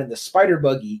riding around in the spider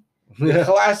buggy. The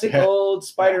classic old old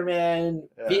Spider-Man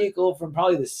vehicle from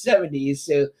probably the 70s.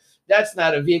 So that's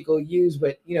not a vehicle used,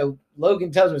 but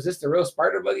Logan tells him, "Is this the real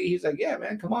Spider Buggy?" He's like, "Yeah,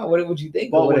 man, come on. What would you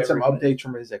think?" Well, with some updates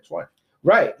from his ex-wife.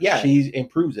 Right. Yeah. She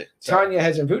improves it. So. Tanya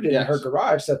has improved it in her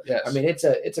garage. So I mean, it's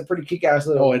a pretty kick-ass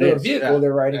little vehicle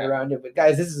they're riding around in. But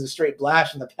guys, this is a straight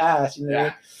blast from the past. You know what I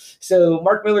mean? So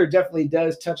Mark Millar definitely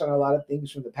does touch on a lot of things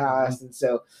from the past. And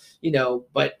so,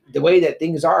 but the way that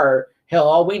things are, hell,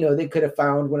 all we know, they could have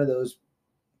found one of those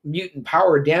mutant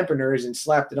power dampeners and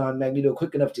slapped it on Magneto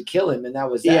quick enough to kill him, and that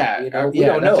was that. We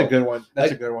don't know. That's a good one.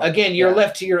 That's a good one. Again, you're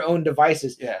left to your own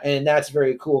devices, and that's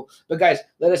very cool. But guys,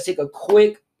 let us take a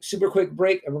super quick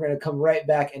break, and we're going to come right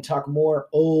back and talk more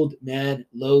Old Man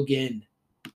Logan.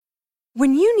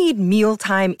 When you need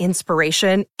mealtime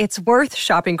inspiration, it's worth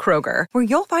shopping Kroger, where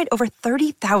you'll find over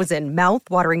 30,000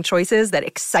 mouth-watering choices that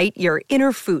excite your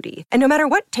inner foodie. And no matter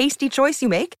what tasty choice you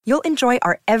make, you'll enjoy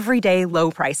our everyday low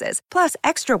prices, plus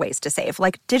extra ways to save,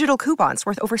 like digital coupons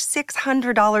worth over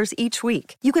 $600 each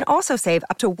week. You can also save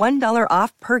up to $1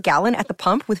 off per gallon at the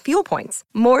pump with fuel points.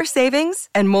 More savings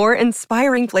and more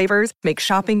inspiring flavors make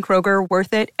shopping Kroger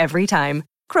worth it every time.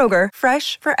 Kroger,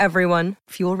 fresh for everyone.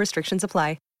 Fuel restrictions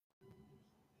apply.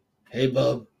 Hey,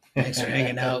 Bub. Thanks for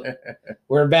hanging out.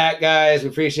 We're back, guys. We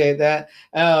appreciate that.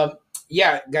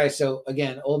 Guys. So,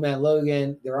 again, Old Man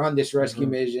Logan, they're on this rescue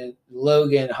mission.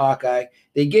 Logan, Hawkeye,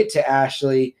 they get to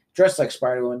Ashley, dressed like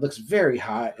Spider-Woman, looks very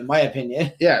hot, in my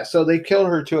opinion. Yeah, so they killed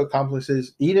her two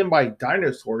accomplices, eaten by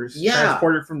dinosaurs,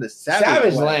 transported from the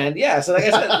Savage Land. Yeah, so like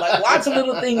I said, lots of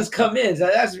little things come in. So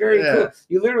that's very cool.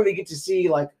 You literally get to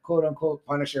see, quote-unquote,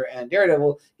 Punisher and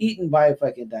Daredevil eaten by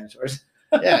fucking dinosaurs.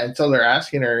 Yeah, and so they're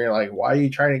asking her, like, why are you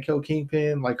trying to kill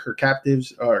Kingpin? Like, her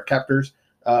captors. Why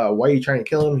are you trying to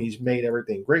kill him? He's made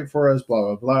everything great for us,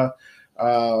 blah, blah,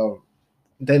 blah.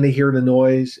 Then they hear the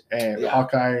noise, and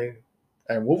Hawkeye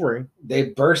and Wolverine. They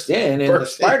burst in the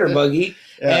spider buggy.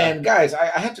 And, guys, I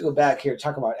have to go back here and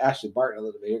talk about Ashley Barton a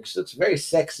little bit here, because she looks very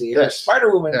sexy. Her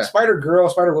Spider-Woman, Spider-Girl,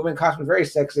 Spider-Woman costume is very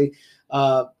sexy.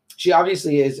 She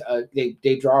obviously is.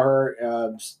 They draw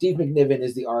her. Steve McNiven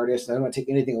is the artist. I don't want to take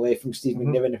anything away from Steve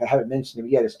McNiven if I haven't mentioned him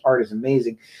yet. His art is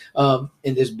amazing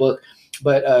in this book.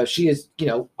 But she is,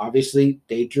 obviously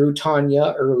they drew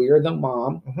Tanya earlier, the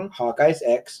mom, Hawkeye's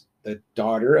ex, the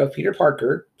daughter of Peter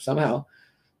Parker somehow,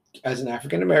 as an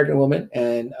African American woman,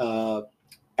 and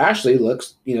Ashley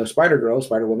looks, Spider-Girl,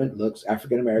 Spider-Woman looks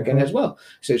African American as well.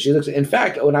 So she looks. In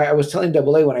fact, when I was telling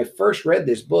AA when I first read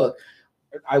this book,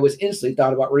 I was instantly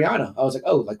thought about Rihanna. I was like,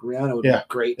 Rihanna would be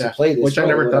great to play this. Which I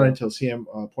never thought until CM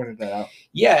pointed that out.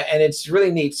 Yeah, and it's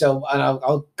really neat. So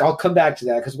I'll come back to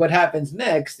that, because what happens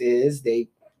next is they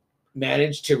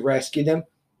manage to rescue them.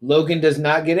 Logan does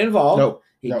not get involved.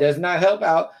 He does not help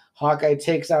out. Hawkeye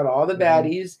takes out all the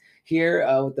baddies here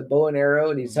with the bow and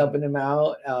arrow, and he's helping them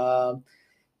out.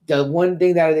 The one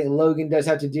thing that I think Logan does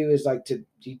have to do is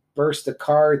he burst the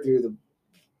car through the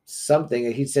something,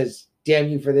 and he says, "Damn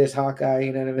you for this, Hawkeye,"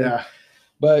 you know what I mean? Yeah.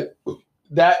 But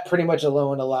that pretty much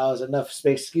alone allows enough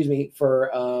space,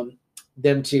 for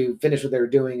them to finish what they were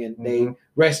doing, and they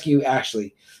rescue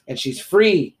Ashley, and she's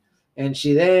free. And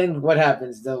she then, what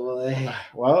happens, AA?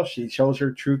 Well, she shows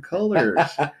her true colors.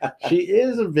 She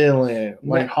is a villain,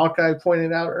 like Hawkeye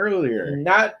pointed out earlier.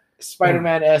 Not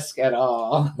Spider-Man-esque at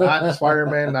all. Not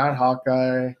Spider-Man, not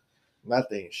Hawkeye,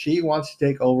 nothing. She wants to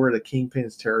take over the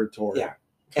Kingpin's territory. Yeah.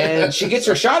 And she gets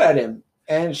her shot at him,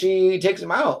 and she takes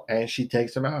him out. She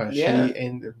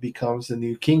becomes the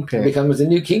new Kingpin.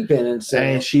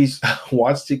 And she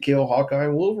wants to kill Hawkeye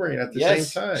and Wolverine at the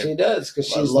same time. She does, because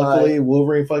she's luckily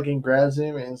Wolverine fucking grabs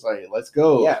him and is like, "Let's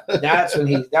go." Yeah, that's when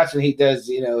he does,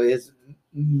 his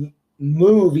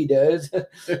move he does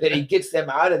that he gets them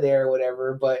out of there or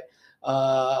whatever. But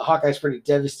Hawkeye's pretty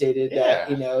devastated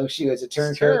that she was a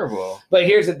turncoat. Terrible. But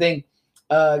here's the thing.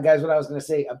 Guys, what I was going to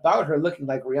say about her looking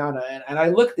like Rihanna, and I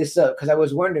looked this up because I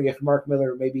was wondering if Mark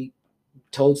Millar maybe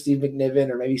told Steve McNiven,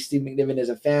 or maybe Steve McNiven is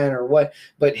a fan or what,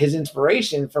 but his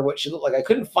inspiration for what she looked like, I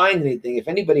couldn't find anything. If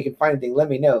anybody can find anything, let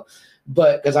me know.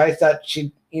 But because I thought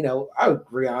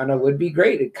Rihanna would be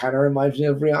great. It kind of reminds me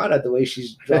of Rihanna, the way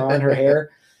she's drawn her hair.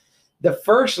 The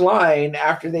first line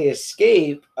after they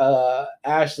escape,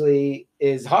 Ashley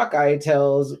is Hawkeye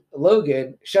tells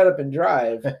Logan, "Shut up and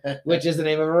drive," which is the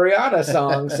name of a Rihanna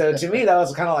song. So to me, that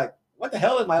was kind of like, what the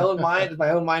hell in my own mind? Is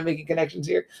my own mind making connections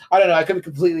here? I don't know. I could be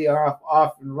completely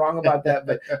off and wrong about that,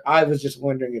 but I was just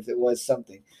wondering if it was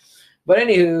something. But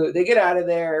anywho, they get out of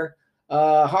there.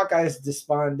 Hawkeye's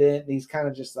despondent. He's kind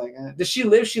of just like, does she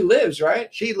live? She lives,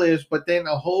 right? She lives, but then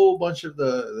a whole bunch of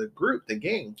the group, the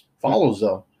gang, follows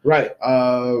them. Right.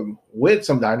 With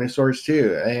some dinosaurs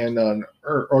too, and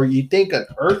or you think an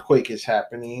earthquake is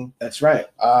happening. That's right.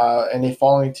 And they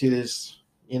fall into this,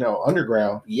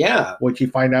 underground. Yeah. What you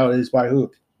find out is by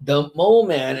who? The Mole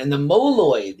Man and the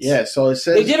Moloids. Yeah, so it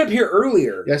says they did appear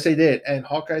earlier. Yes, they did. And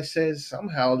Hawkeye says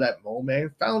somehow that Mole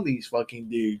Man found these fucking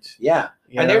dudes. Yeah.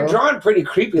 And they're drawn pretty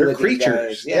creepy. They're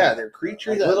creatures. Yeah, they're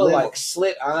creatures. Like little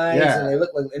slit eyes, and they look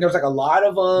like, and there's like a lot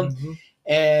of them. Mm-hmm.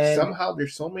 And somehow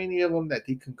there's so many of them that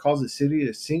they can cause the city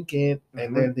to sink in,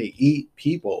 and then they eat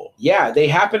people. Yeah, they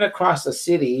happen across the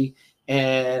city,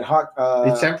 and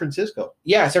it's San Francisco.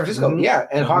 Yeah, San Francisco. Mm-hmm. Yeah,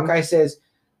 and Hawkeye says,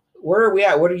 "Where are we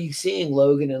at? What are you seeing,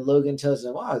 Logan?" And Logan tells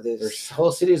him, "Oh, this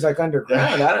whole city is like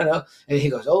underground. I don't know." And he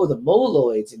goes, "Oh, the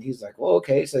Moloids." And he's like, "Well,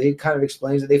 okay." So he kind of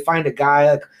explains that they find a guy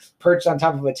like perched on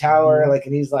top of a tower, like,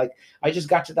 and he's like, "I just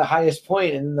got to the highest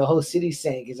point, and the whole city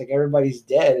sank." He's like, "Everybody's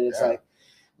dead," and it's like.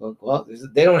 Well,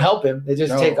 they don't help him. They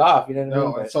just take off. You know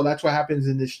what I mean? So that's what happens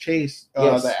in this chase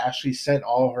that Ashley sent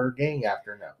all her gang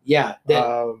after now. Yeah.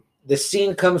 The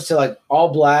scene comes to like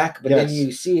all black, but then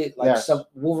you see it like some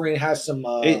Wolverine has some.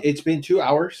 It's been 2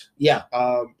 hours. Yeah.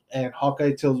 And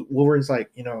Hawkeye tells Wolverine's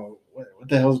like, what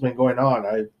the hell's been going on?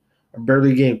 I'm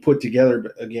barely getting put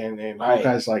together again. And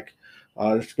Hawkeye's like,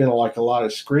 there's been like a lot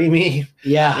of screaming.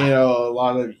 Yeah. A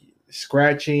lot of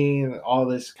scratching, all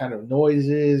this kind of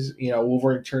noises.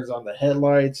 Wolverine turns on the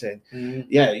headlights, and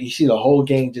you see the whole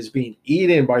gang just being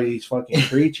eaten by these fucking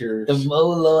creatures. The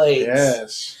Moloids.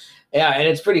 Yes. Yeah, and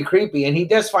it's pretty creepy. And he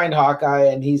does find Hawkeye,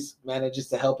 and he's manages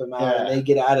to help him out, and they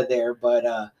get out of there. But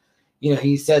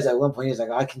he says at one point, he's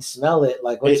like, "I can smell it.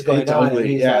 Like, what's going on?" Ugly. And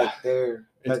he's like, "They're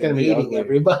gonna be eating ugly.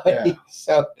 Everybody."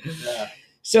 Yeah.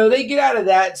 So they get out of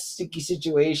that sticky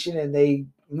situation, and they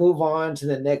move on to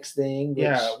the next thing.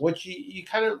 Which you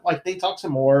kind of like. They talk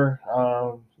some more.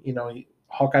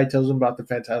 Hawkeye tells them about the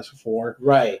Fantastic Four.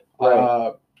 Right.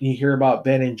 You hear about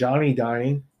Ben and Johnny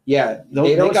dying. Yeah,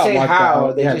 they don't say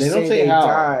how. They just don't say how.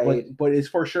 Died. But it's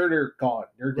for sure they're gone.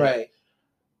 They're dead. Right.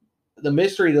 The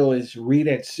mystery though is Reed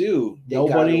and Sue.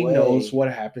 Nobody knows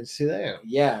what happens to them.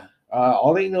 Yeah.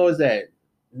 All they know is that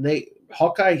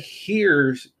Hawkeye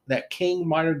hears that King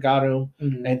might have got him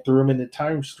and threw him in the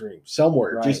time stream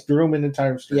somewhere. Right. Just threw him in the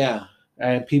time stream. Yeah.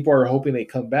 And people are hoping they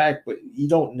come back, but you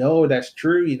don't know that's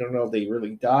true. You don't know if they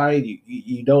really died.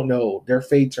 You don't know. Their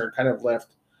fates are kind of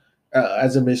left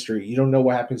as a mystery. You don't know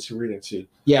what happens to Reed and Sue.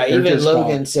 Yeah, even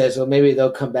Logan says, well, maybe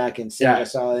they'll come back and save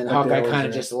us all. And Hawkeye kind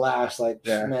of just laughs like,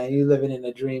 man, you living in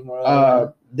a dream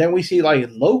world. Then we see like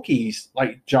Loki's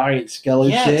like giant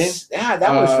skeleton. Yes. Yeah,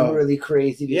 that was really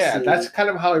crazy to see. That's kind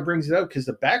of how he brings it up, because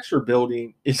the Baxter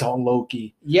building is on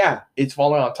Loki. Yeah. It's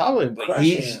falling on top of him, but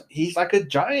he's like a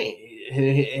giant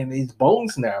and his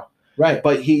bones now. Right.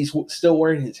 But he's still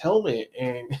wearing his helmet,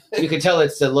 and you can tell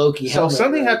it's the Loki helmet. So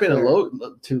something happened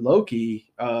to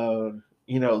Loki,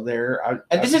 there.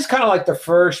 And this is kind of like the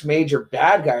first major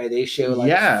bad guy they show,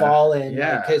 fallen.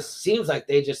 Because it seems like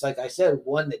they just, like I said,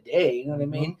 won the day. You know what I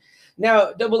mean?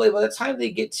 Now, Double A, by the time they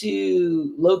get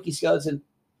to Loki skeleton,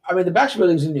 I mean, the Baxter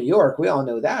Building's in New York. We all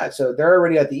know that. So they're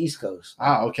already at the East Coast.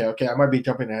 Okay. I might be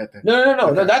jumping ahead then.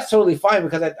 No. That's totally fine,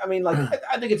 because I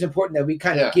think it's important that we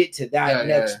kind of get to that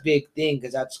next big thing,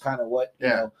 because that's kind of what,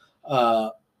 they're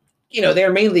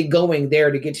mainly going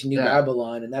there to get to New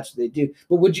Babylon, and that's what they do.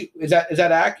 But is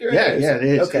that accurate? Yeah, it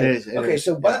is. Okay. It is.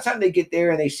 So by the time they get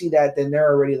there and they see that, then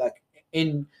they're already like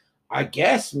in, I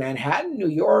guess, Manhattan, New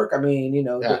York. I mean,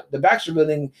 the Baxter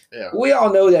Building. Yeah. We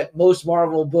all know that most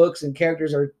Marvel books and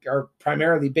characters are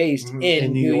primarily based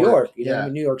in New York.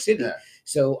 In New York City. Yeah.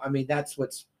 So I mean, that's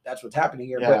what's happening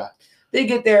here. Yeah. But they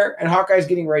get there, and Hawkeye's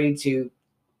getting ready to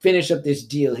finish up this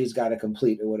deal he's got to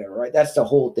complete or whatever. Right? That's the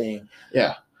whole thing.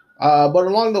 Yeah. But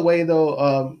along the way,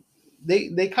 though,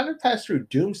 they kind of pass through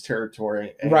Doom's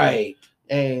territory. Right.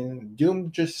 And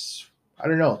Doom just, I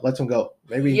don't know, lets him go.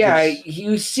 Maybe. Yeah,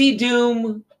 you see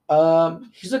Doom.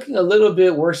 He's looking a little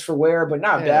bit worse for wear, but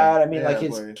not bad. I mean,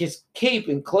 like his cape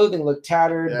and clothing look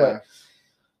tattered, but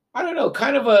I don't know,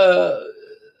 kind of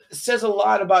says a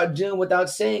lot about Doom without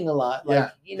saying a lot.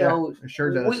 Like, it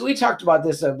sure does. We talked about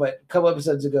this a couple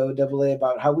episodes ago, Double A,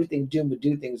 about how we think Doom would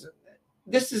do things.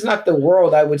 This is not the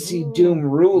world I would see Doom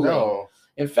ruling. No.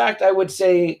 In fact, I would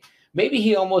say maybe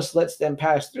he almost lets them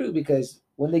pass through, because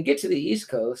when they get to the East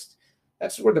Coast,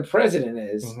 that's where the president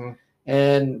is. Mm-hmm.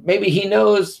 And maybe he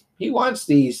knows he wants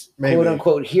these quote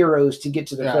unquote heroes to get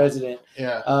to the president.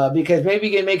 Yeah. Because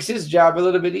maybe it makes his job a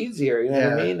little bit easier. You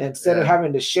know what I mean? Instead of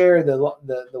having to share the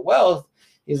wealth,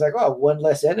 he's like, oh, one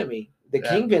less enemy. The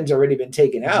Kingpin's already been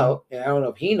taken out, and I don't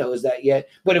know if he knows that yet.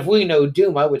 But if we know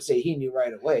Doom, I would say he knew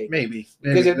right away. Maybe.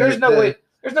 Because there's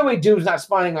no way Doom's not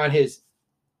spying on his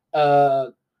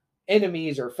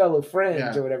enemies or fellow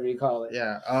friends or whatever you call it.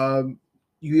 Yeah.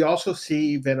 You also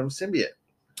see Venom symbiote.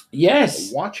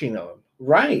 Yes. Watching them.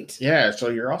 Right. Yeah, so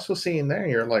you're also seeing there,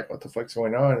 you're like, what the fuck's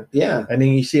going on? Yeah. And then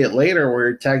you see it later where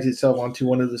it tags itself onto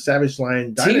one of the Savage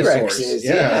Line dinosaurs. T-Rexes,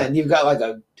 yeah. And you've got like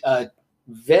a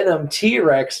Venom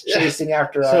T-Rex chasing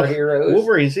after our heroes.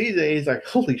 Wolverine sees it, he's like,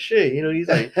 holy shit, he's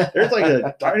like, there's like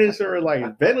a dinosaur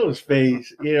like Venom's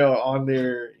face, on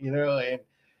there,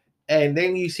 and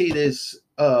then you see this,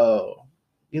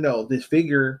 this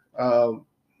figure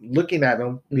looking at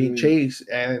him being chased,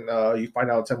 and you find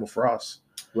out it's Emma Frost.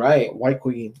 Right. White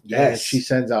Queen. Yes. And she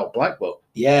sends out Black Bolt.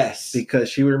 Yes. Because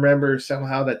she remembers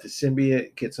somehow that the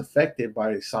symbiote gets affected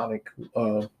by sonic,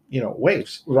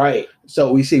 waves. Right.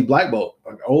 So we see Black Bolt,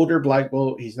 an older Black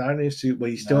Bolt. He's not in his suit, but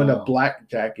he's still in a black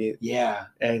jacket. Yeah.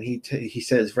 And he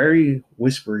says very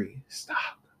whispery, stop.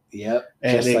 Yep.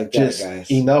 And just it like just that,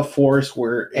 guys. Enough force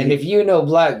where. And if you know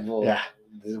Black Bolt,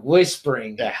 the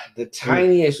whispering, the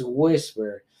tiniest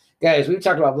whisper. Guys, we've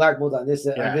talked about Black Bolt on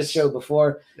this show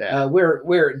before. Yeah.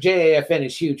 We're JAFN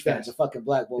is huge fans of fucking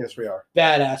Black Bolt. Yes, we are.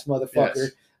 Badass motherfucker.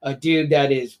 Yes. A dude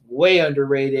that is way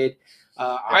underrated.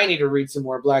 I need to read some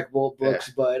more Black Bolt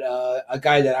books, but a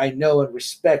guy that I know and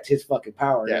respect his fucking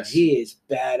power. Yes. He is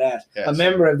badass. Yes. A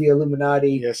member of the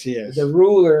Illuminati. Yes, he is. The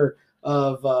ruler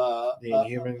of the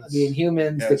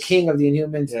Inhumans, yes. The king of the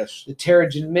Inhumans, the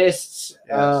Terrigen Mists.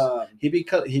 Yes.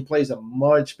 He plays a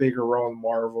much bigger role in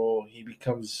Marvel. He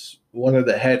becomes one of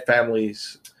the head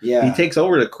families. Yeah, he takes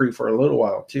over the Kree for a little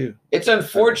while too. It's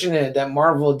unfortunate that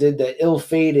Marvel did the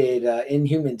ill-fated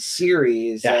Inhuman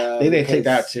series. Yeah, they didn't take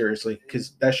that seriously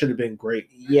because that should have been great.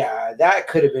 Yeah, that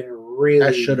could have been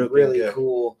really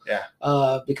cool.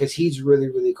 Yeah, because he's really,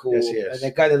 really cool. Yes, he is. And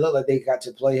that guy that looked like they got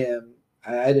to play him.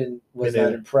 I was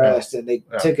not impressed, and they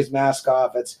took his mask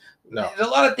off. There's a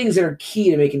lot of things that are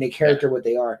key to making the character what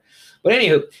they are. But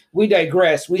anywho, we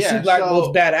digress. We see Black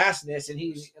Bolt's badassness, and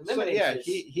he eliminates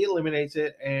it. He eliminates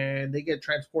it, and they get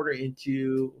transported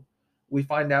into. We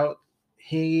find out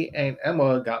he and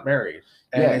Emma got married,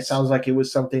 and it sounds like it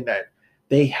was something that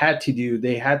they had to do.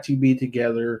 They had to be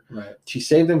together to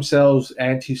save themselves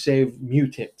and to save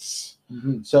mutants.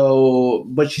 Mm-hmm. So,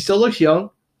 but she still looks young.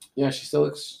 Yeah, she still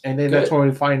looks. And then that's when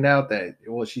we find out that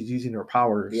she's using her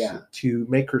powers to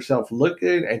make herself look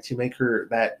good and to make her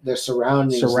the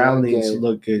surroundings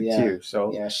look good too. So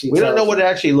we don't know what it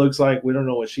actually looks like. We don't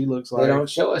know what she looks like. They don't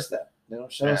show us that.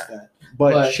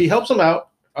 But she helps them out.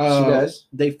 She does.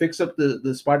 They fix up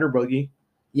the spider buggy.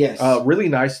 Yes. Really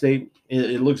nice.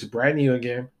 It looks brand new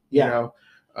again. Yeah.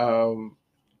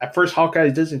 At first, Hawkeye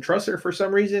doesn't trust her for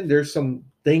some reason. There's some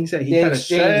things that he kind of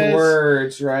says.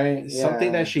 Words, right?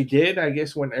 Something that she did, I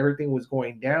guess, when everything was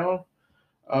going down.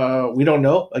 We don't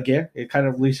know. Again, it kind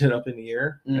of leaves it up in the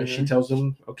air. Mm-hmm. And she tells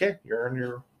them, "Okay, you're on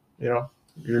your,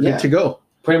 you're good to go."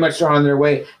 Pretty much they're on their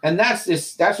way, and that's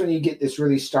when you get this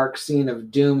really stark scene of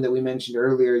Doom that we mentioned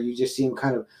earlier. You just see him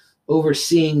kind of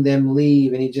overseeing them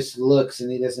leave, and he just looks,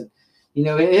 and he doesn't.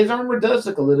 His armor does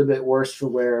look a little bit worse for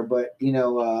wear, but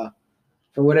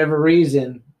for whatever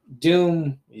reason,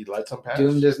 Doom he lets them pass.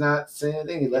 Doom does not say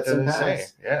anything. He lets them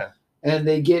pass. Yeah. And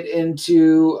they get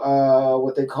into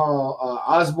what they call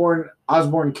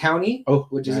Osborne County,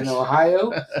 which is in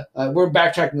Ohio. We're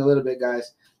backtracking a little bit,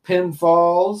 guys. Pym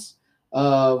Falls.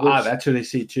 That's who they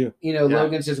see too.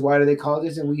 Logan says, "Why do they call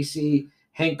this?" And we see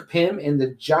Hank Pym in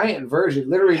the giant version.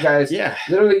 Literally, guys. Yeah.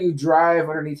 Literally, you drive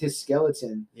underneath his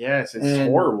skeleton. Yes, it's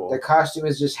horrible. The costume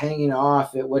is just hanging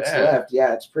off at what's left.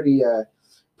 Yeah, it's pretty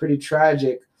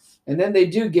tragic. And then they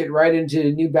do get right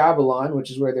into New Babylon, which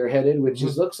is where they're headed, which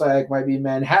looks like might be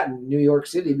Manhattan, New York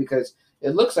City, because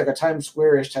it looks like a Times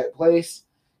Square-ish type place.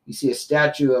 You see a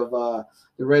statue of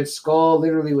the Red Skull,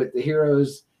 literally with the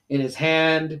heroes in his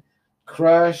hand,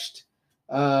 crushed.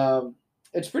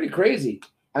 It's pretty crazy.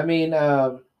 I mean,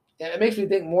 it makes me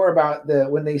think more about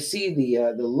when they see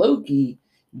the Loki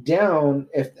down.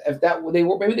 If that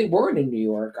maybe they weren't in New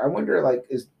York. I wonder,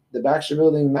 is the Baxter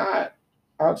Building not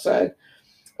outside?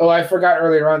 Oh, I forgot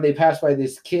earlier on. They passed by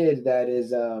this kid that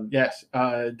is yes,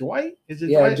 Dwight. Is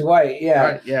it? Yeah, Dwight. Yeah,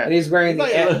 Dwight, yeah. And he's wearing the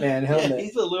Ant-Man helmet. Yeah,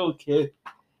 he's a little kid.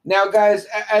 Now, guys,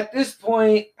 at this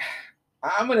point,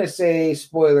 I'm gonna say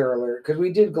spoiler alert because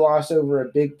we did gloss over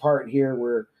a big part here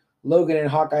where Logan and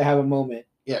Hawkeye have a moment.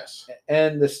 Yes,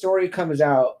 and the story comes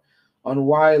out on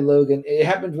why Logan. It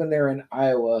happens when they're in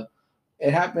Iowa.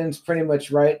 It happens pretty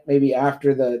much maybe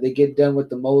after they get done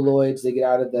with the Moloids, they get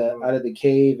out of the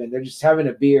cave and they're just having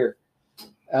a beer.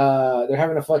 They're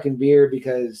having a fucking beer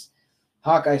because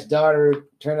Hawkeye's daughter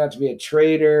turned out to be a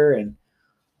traitor and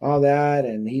all that.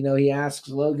 And he asks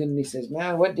Logan and he says,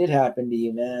 "Man, what did happen to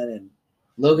you, man?" And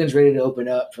Logan's ready to open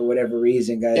up for whatever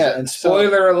reason, guys. Yeah, and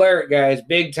spoiler alert, guys,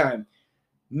 big time.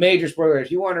 Major spoiler.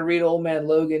 If you want to read Old Man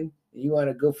Logan, you want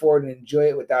to go forward and enjoy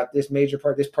it without this major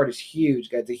part. This part is huge,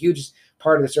 guys. The hugest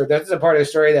part of the story. That's the part of the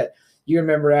story that you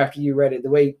remember after you read it. The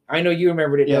way I know you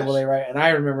remembered it, Double A, right? And I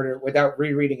remembered it without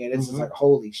rereading it. It's just like,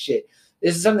 holy shit.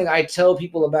 This is something I tell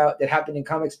people about that happened in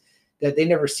comics that they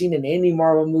never seen in any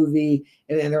Marvel movie.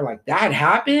 And they're like, that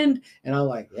happened? And I'm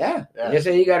like, yeah. That's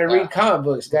why you got to read comic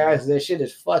books, guys. This shit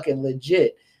is fucking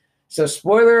legit. So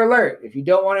spoiler alert, if you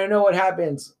don't want to know what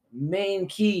happens, main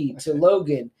key to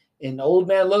Logan and Old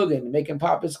Man Logan making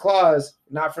pop his claws,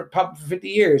 not for pop for 50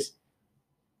 years.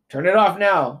 Turn it off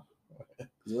now.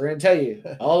 We're going to tell you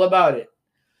all about it.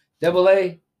 Double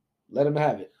A, let him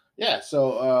have it. Yeah,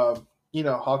 so,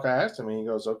 Hawkeye asked him, and he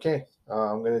goes, okay,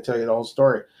 I'm going to tell you the whole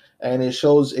story. And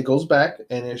it goes back,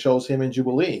 and it shows him and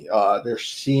Jubilee. They're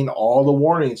seeing all the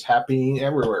warnings happening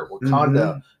everywhere.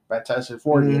 Wakanda, Fantastic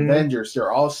Four, the Avengers,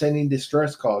 they're all sending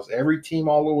distress calls. Every team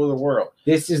all over the world.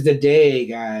 This is the day,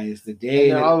 guys. The day.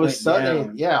 And all of a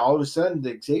sudden,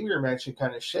 the Xavier Mansion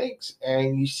kind of shakes,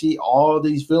 and you see all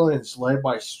these villains led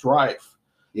by Strife.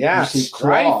 Yeah,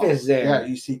 Strife is there. Yeah,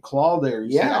 you see Claw there.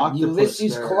 You see Octopus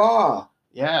Ulysses there. Claw.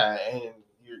 Yeah, and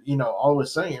all of a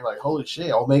sudden you're like, holy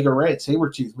shit, Omega Red,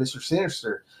 Sabretooth, Mr.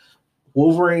 Sinister.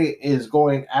 Wolverine is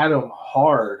going at him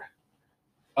hard.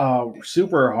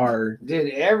 Super hard.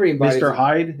 Dude, everybody. Mr.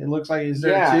 Hyde, it looks like he's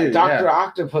there too. Dr.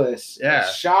 Octopus. Yeah.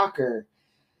 Shocker.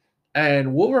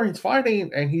 And Wolverine's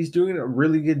fighting, and he's doing a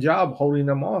really good job holding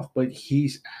them off, but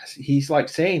he's like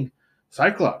saying,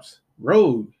 Cyclops,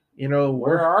 Rogue,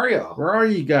 where are you? Where are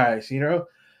you guys?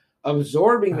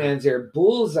 Absorbing Man's there,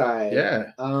 Bullseye.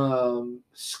 Yeah.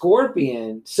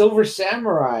 Scorpion, Silver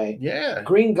Samurai. Yeah.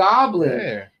 Green Goblin.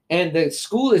 Yeah. And the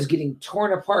school is getting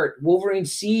torn apart. Wolverine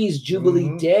sees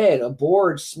Jubilee dead, a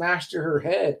board smashed to her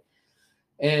head.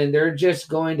 And they're just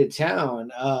going to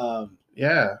town.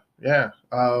 Yeah.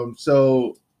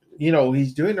 So,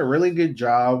 he's doing a really good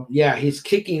job. Yeah, he's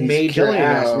kicking major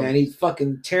ass, man. He's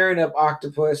fucking tearing up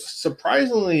Octopus.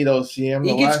 Surprisingly, though, CM.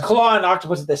 He gets Claw and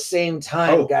Octopus at the same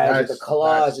time, guys. With the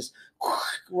claws just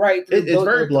right through it's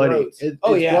very bloody. It's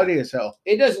bloody as hell.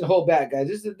 It doesn't hold back, guys.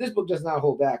 This book does not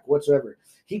hold back whatsoever.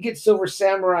 He gets Silver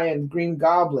Samurai and Green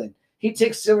Goblin. He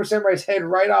takes Silver Samurai's head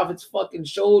right off its fucking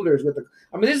shoulders with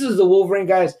this is the Wolverine,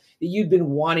 guys, that you've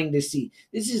been wanting to see.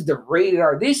 This is the rated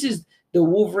R. This is the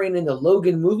Wolverine in the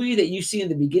Logan movie that you see in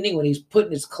the beginning when he's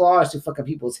putting his claws to fucking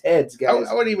people's heads, guys.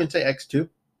 I would even say X2.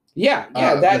 Yeah,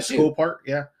 that the school part,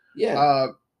 yeah. Yeah.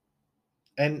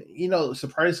 And,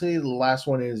 surprisingly, the last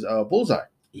one is Bullseye.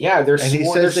 Yeah, they're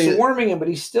swarming him, but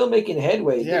he's still making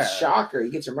headway. He gets Shocker. He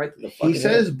gets him right to the fucking He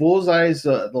says Bullseye's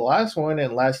the last one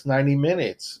and last 90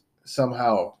 minutes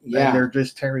somehow. Yeah. And they're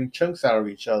just tearing chunks out of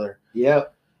each other.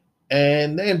 Yep.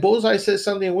 And then Bullseye says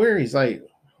something weird. He's like,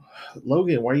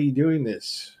 Logan, why are you doing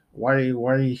this? Why are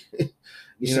you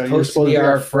you're supposed to be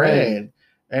our friend.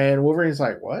 And Wolverine's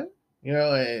like, what?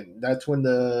 And that's when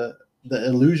the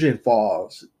illusion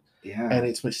falls. Yeah. And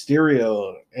it's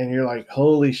Mysterio. And you're like,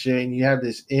 holy shit. And you have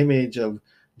this image of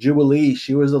Jubilee.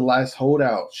 She was the last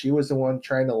holdout. She was the one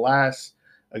trying to last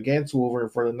against Wolverine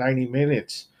for the 90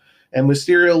 minutes. And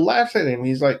Mysterio laughs at him.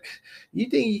 He's like, you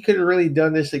think you could have really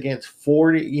done this against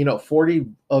 40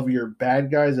 of your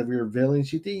bad guys, of your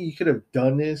villains? You think you could have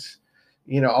done this,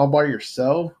 all by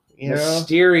yourself?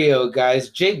 Mysterio, guys.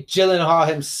 Jake Gyllenhaal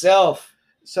himself.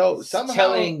 So somehow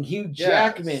telling Hugh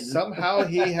Jackman. Somehow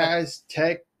he has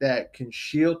tech that can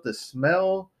shield the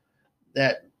smell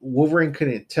that Wolverine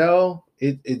couldn't tell.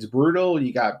 It's brutal.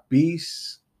 You got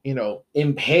Beast,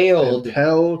 impaled.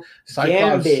 Cyclops,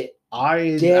 Gambit,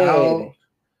 eyes dead. out.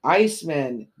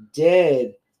 Iceman,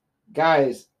 dead.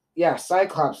 Guys, yeah,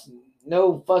 Cyclops,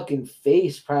 no fucking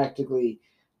face practically.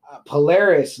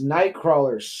 Polaris,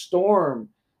 Nightcrawler, Storm,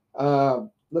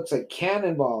 looks like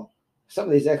Cannonball. Some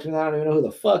of these X-Men, I don't even know who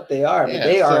the fuck they are, but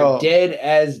they are dead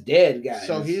as dead, guys.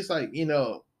 So he's like,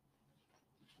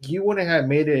 you wouldn't have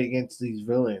made it against these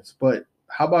villains, but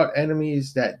how about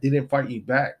enemies that didn't fight you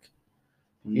back?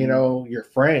 Your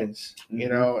friends,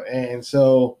 and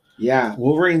so yeah,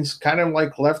 Wolverine's kind of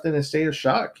like left in a state of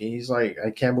shock. He's like,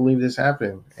 I can't believe this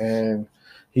happened, and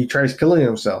he tries killing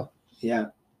himself. Yeah,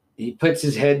 he puts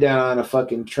his head down on a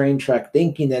fucking train track,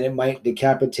 thinking that it might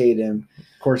decapitate him.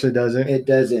 Of course, it doesn't. It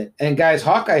doesn't. And guys,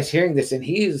 Hawkeye's hearing this, and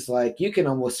he's like, you can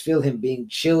almost feel him being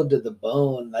chilled to the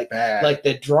bone. Like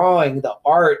the drawing, the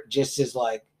art, just is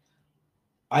like,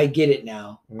 I get it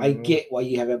now. Mm-hmm. I get why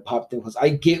you haven't popped in. I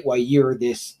get why you're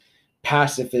this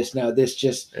pacifist now. This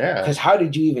just because how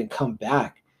did you even come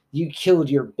back? you killed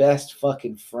your best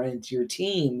fucking friend to your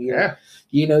team.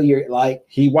 You're like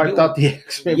he wiped out the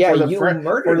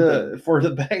X-Men for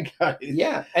the bad guys.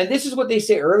 Yeah, and this is what they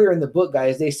say earlier in the book,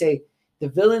 guys. They say the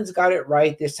villains got it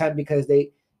right this time because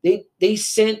they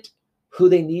sent who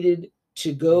they needed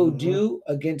to go do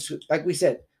against, like we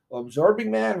said,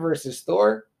 Absorbing Man versus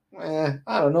Thor. I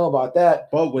don't know about that.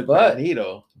 But with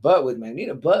Magneto. But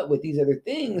with these other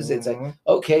things, it's like,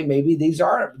 okay, maybe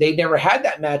they never had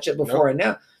that matchup before, and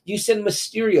now you send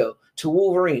Mysterio to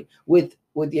Wolverine with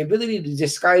the ability to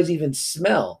disguise even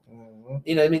smell.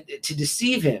 You know what I mean? To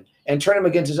deceive him and turn him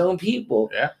against his own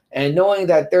people. Yeah. And knowing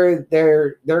that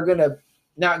they're gonna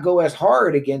not go as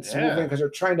hard against Wolverine because they're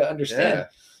trying to understand. Yeah.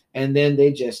 And then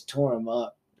they just tore him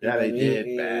up. Yeah, they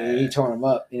did. He tore him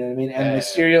up. You know what I mean? And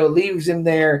Mysterio leaves him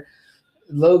there.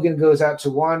 Logan goes out to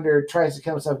wander, tries to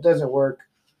kill himself, doesn't work,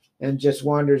 and just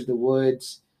wanders the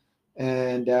woods.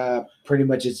 And pretty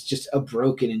much it's just a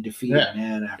broken and defeated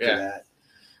man after that.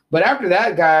 But after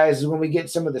that, guys, is when we get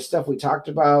some of the stuff we talked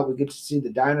about. We get to see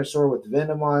the dinosaur with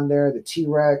Venom on there, the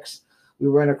T-Rex. We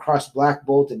run across Black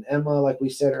Bolt and Emma, like we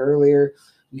said earlier.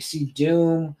 We see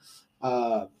Doom.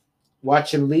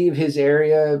 Watch him leave his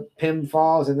area. Pym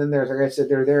falls, and then there's, like I said,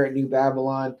 they're there at New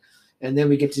Babylon. And then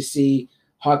we get to see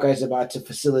Hawkeye's about to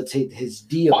facilitate his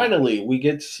deal. Finally, we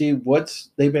get to see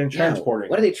they've been transporting.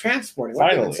 What are they transporting?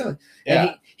 Finally.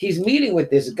 And he's meeting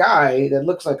with this guy that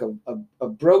looks like a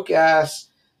broke ass.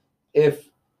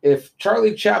 If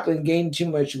Charlie Chaplin gained too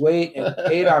much weight and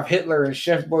Adolf Hitler and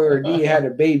Chef Boyardee had a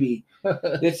baby,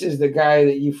 this is the guy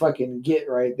that you fucking get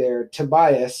right there.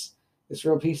 Tobias, this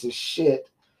real piece of shit.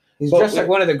 He's dressed like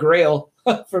one of the Grail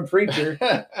from Preacher.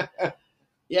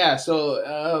 Yeah,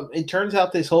 so it turns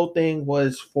out this whole thing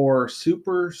was for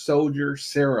super soldier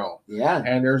serum. Yeah.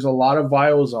 And there's a lot of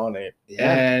vials on it.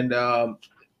 Yeah. And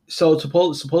so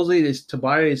supposedly this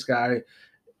Tobias guy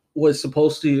was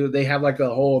supposed to, they have like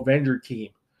a whole Avenger team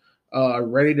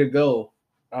ready to go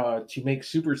to make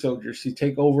super soldiers to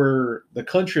take over the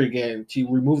country again,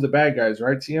 to remove the bad guys,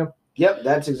 right, CM? Yep,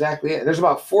 that's exactly it. There's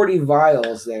about 40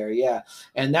 vials there, yeah.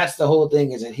 And that's the whole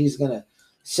thing, is that he's going to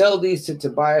sell these to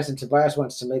Tobias, and Tobias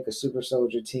wants to make a super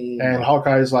soldier team. And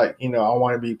Hawkeye's like, I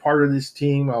want to be part of this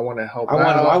team. I want to help out.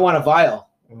 I want a vial.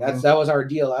 That was our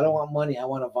deal. I don't want money. I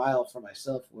want a vial for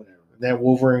myself, whatever. Then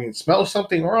Wolverine smells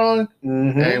something wrong,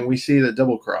 and we see the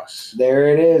double cross. There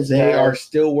it is. They are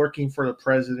still working for the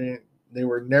president.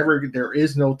 There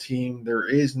is no team. There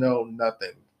is no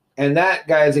nothing. And that,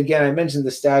 guys, again, I mentioned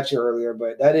the statue earlier,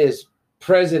 but that is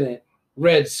President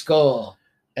Red Skull.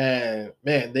 And,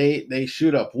 man, they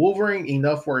shoot up Wolverine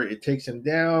enough where it takes him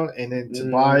down, and then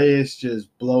Tobias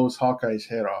just blows Hawkeye's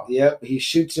head off. Yep, he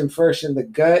shoots him first in the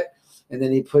gut, and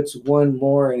then he puts one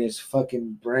more in his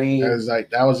fucking brain.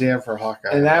 That was the end for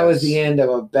Hawkeye. And that was the end of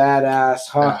a badass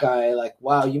Hawkeye. Like,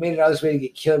 wow, you made it all this way to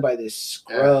get killed by this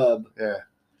scrub. Yeah.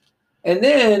 And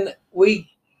then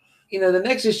the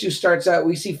next issue starts out,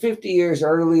 we see 50 years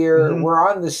earlier, we're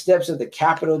on the steps of the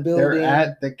Capitol building. They're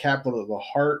at the Capitol, the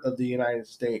heart of the United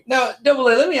States. Now, Double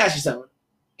A, let me ask you something.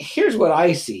 Here's what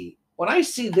I see. When I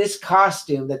see this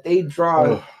costume that they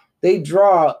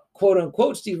draw, quote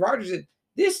unquote, Steve Rogers in,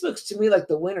 this looks to me like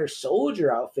the Winter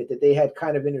Soldier outfit that they had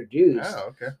kind of introduced.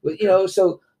 Oh, okay.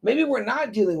 So maybe we're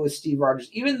not dealing with Steve Rogers.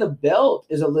 Even the belt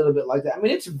is a little bit like that. I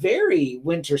mean, it's very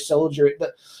Winter Soldier.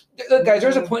 Look, guys,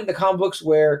 there's a point in the comic books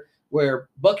where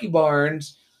Bucky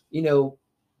Barnes,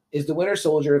 is the Winter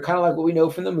Soldier, kind of like what we know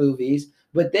from the movies.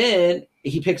 But then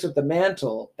he picks up the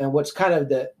mantle. And what's kind of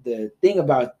the thing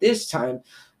about this time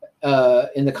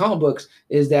in the comic books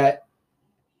is that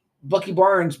Bucky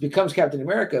Barnes becomes Captain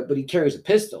America, but he carries a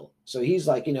pistol. So he's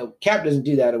like, Cap doesn't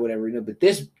do that or whatever, but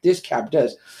this Cap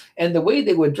does. And the way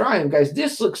they would draw him, guys,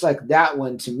 this looks like that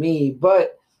one to me,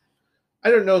 but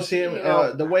I don't know, Sam.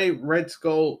 The way Red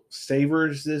Skull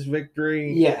savors this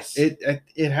victory, yes,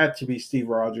 it had to be Steve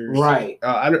Rogers, right?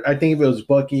 I think if it was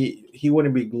Bucky, he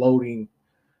wouldn't be gloating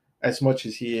as much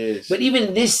as he is. But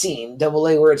even this scene, Double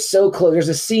A, where it's so close, there's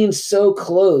a scene so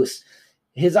close.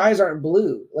 His eyes aren't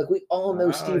blue. Like we all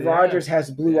know, Steve Rogers has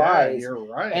blue eyes. You're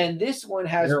right. And this one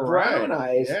has brown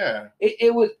eyes. Yeah.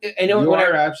 It was. You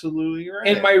are absolutely right.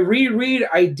 In my reread,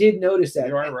 I did notice that.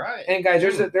 You are right. And guys,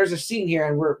 there's a scene here,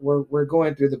 and we're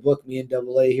going through the book, me and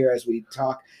Double A here as we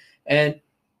talk, and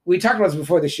we talked about this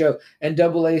before the show. And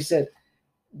Double A said,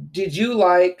 "Did you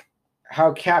like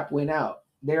how Cap went out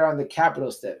there on the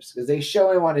Capitol steps? Because they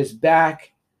show him on his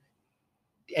back,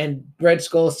 and Red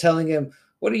Skull's telling him."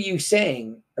 What are you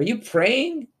saying? Are you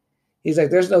praying? He's like,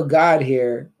 there's no God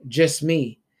here, just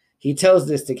me. He tells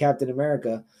this to Captain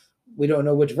America. We don't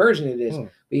know which version it is, but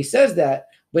he says that.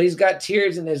 but he's got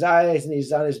tears in his eyes and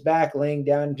he's on his back laying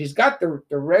down. He's got the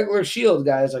regular shield,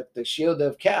 guys, like the shield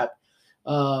of Cap.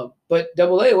 But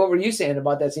Double A, what were you saying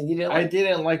about that scene? I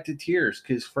didn't like the tears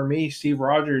because for me, Steve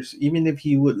Rogers, even if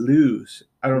he would lose,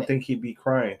 I don't think he'd be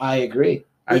crying. I agree.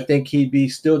 I think he'd be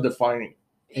still defining.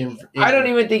 I don't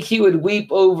even think he would weep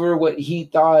over what he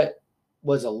thought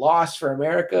was a loss for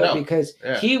America because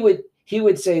he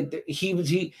would say that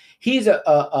he's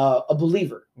a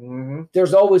believer. Mm-hmm.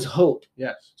 There's always hope.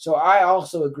 Yes. So I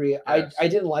also agree. Yes. I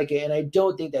didn't like it, and I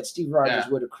don't think that Steve Rogers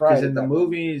would have cried. Because in the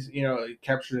movies, it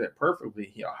captured it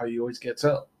perfectly. How he always gets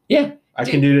up. Yeah. I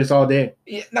can do this all day.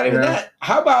 Yeah, not even that.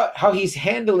 How about how he's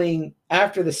handling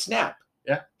after the snap?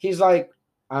 Yeah. He's like,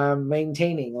 I'm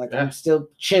maintaining, like I'm still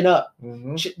chin up,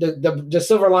 mm-hmm. the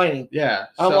silver lining. Yeah,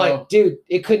 I'm like, dude,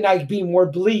 it could not be more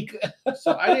bleak.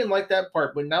 So I didn't like that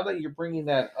part, but now that you're bringing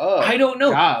that up, I don't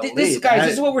know. This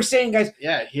is what we're saying, guys.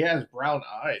 Yeah, he has brown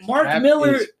eyes. Mark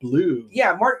Miller is blue.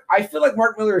 Yeah, I feel like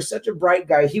Mark Miller is such a bright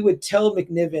guy. He would tell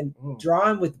McNiven, draw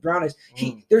him with brown eyes.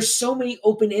 There's so many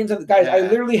open ends on the guys. I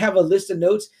literally have a list of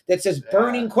notes that says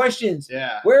burning questions.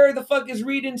 Yeah. Where the fuck is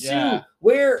Reed and Sue? Yeah.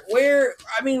 Where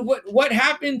I mean, what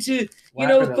happened to Thor?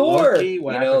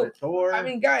 What happened to Thor? I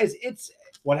mean, guys, it's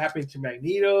what happened to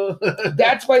Magneto?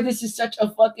 That's why this is such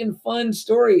a fucking fun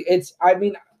story.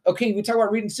 Okay, we talk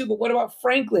about Reed and Sue, but what about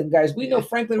Franklin, guys? We know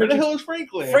Franklin Richards. Where the hell is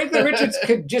Franklin? Franklin Richards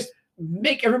could just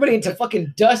make everybody into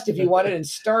fucking dust if he wanted and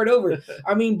start over.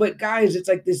 I mean, but guys, it's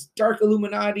like this dark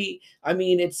Illuminati. I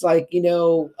mean, it's like,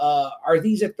 are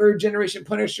these a third generation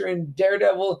Punisher and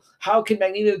Daredevil? How can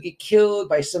Magneto get killed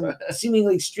by some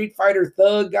seemingly Street Fighter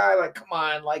thug guy? Like, come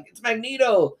on, like it's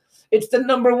Magneto. It's the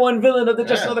number one villain of the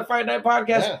Just Another Friday Night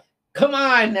podcast. Yeah. Come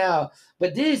on now.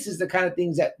 But this is the kind of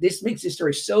things that this makes this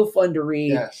story so fun to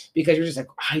read because you're just like,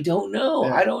 I don't know.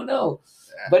 Yeah. I don't know.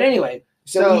 Yeah. But anyway.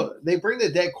 So they bring the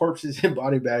dead corpses in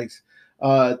body bags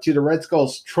to the Red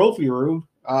Skull's trophy room.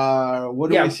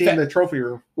 What do we see in the trophy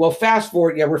room? Well, fast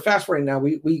forward. Yeah, we're fast forwarding now.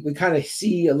 We kind of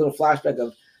see a little flashback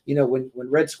of, when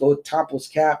Red Skull topples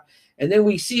Cap. And then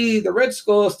we see the Red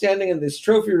Skull standing in this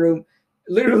trophy room,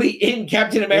 literally in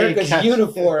Captain America's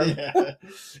uniform. Yeah.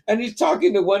 And he's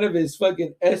talking to one of his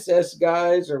fucking SS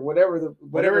guys or whatever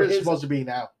it's supposed to be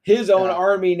now. His own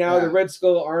army now, the Red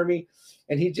Skull army.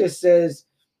 And he just says,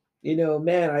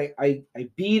 man, I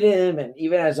beat him, and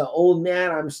even as an old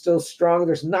man, I'm still strong.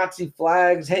 There's Nazi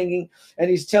flags hanging, and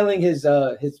he's telling his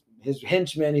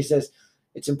henchmen, he says,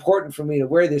 it's important for me to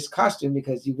wear this costume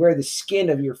because you wear the skin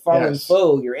of your fallen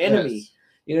foe, your enemy. Yes.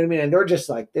 You know what I mean? And they're just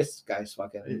like, this guy's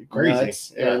fucking crazy.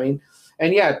 Nuts. You know what I mean?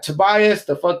 And Tobias,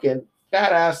 the fucking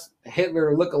badass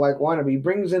Hitler lookalike wannabe,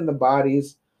 brings in the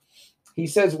bodies. He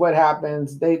says what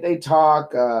happens. They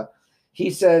talk. He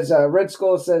says, Red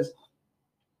Skull says,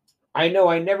 I know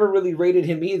I never really rated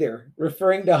him either,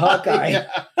 referring to Hawkeye.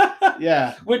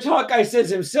 Yeah. Which Hawkeye says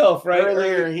himself, right?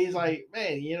 Earlier, he's like,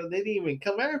 man, they didn't even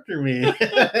come after me.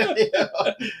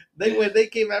 They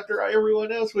came after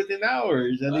everyone else within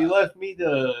hours, and they left me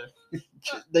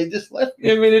they just left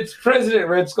me. I mean, it's President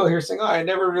Red Skull here saying, I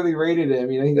never really rated him.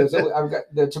 He goes, I've got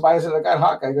the Tobias said, I got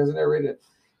Hawkeye. He goes, I never rated him.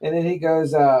 And then he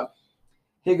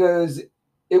goes,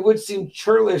 it would seem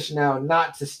churlish now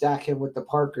not to stack him with the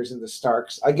Parkers and the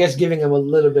Starks. I guess giving him a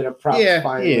little bit of props. Yeah,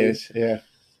 finally. He is. Yeah.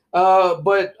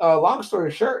 But long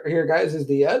story short here, guys, is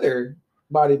the other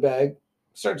body bag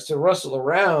starts to rustle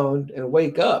around and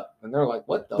wake up. And they're like,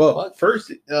 what the fuck?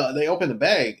 First, they open the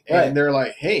bag and they're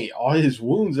like, hey, all his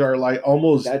wounds are like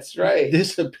almost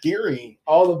disappearing.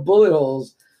 All the bullet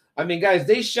holes. I mean, guys,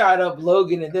 they shot up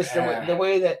Logan in this the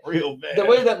way that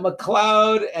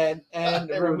McLeod and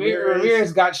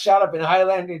Ramirez got shot up in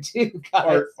Highlander too,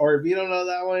 guys. Or if you don't know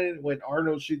that one, when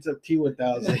Arnold shoots up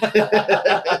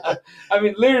T-1000. I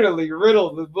mean, literally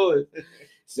riddled with bullets.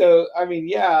 So I mean,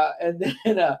 and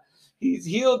then he's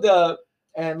healed up,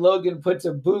 and Logan puts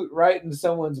a boot right in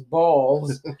someone's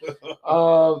balls.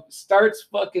 Starts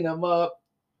fucking him up,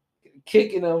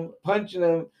 kicking him, punching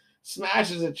him.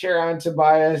 Smashes a chair on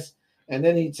Tobias, and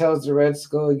then he tells the Red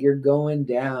Skull, you're going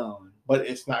down. But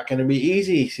it's not going to be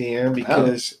easy, Sam,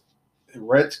 because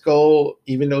Red Skull,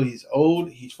 even though he's old,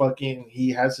 he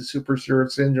has the super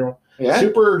syndrome,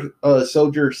 super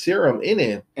soldier serum in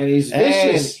him. And he's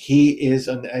vicious. And he is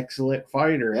an excellent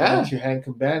fighter. Yeah. Hand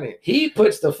combatant. He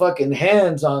puts the fucking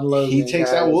hands on Logan. He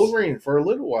takes out Wolverine for a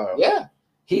little while. Yeah.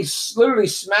 He's literally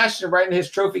smashed him right in his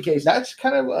trophy case. That's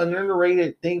kind of an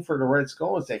underrated thing for the Red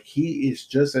Skull is that he is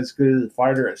just as good a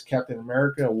fighter as Captain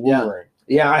America and Wolverine.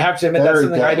 Yeah, I have to admit that's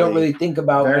something I don't really think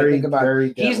about when I think about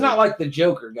it. He's not like the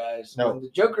Joker, guys. No. When the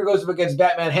Joker goes up against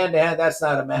Batman hand to hand, that's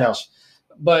not a match. No.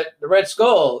 But the Red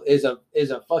Skull is a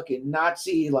fucking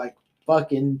Nazi, like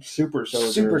fucking super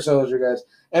soldier, guys.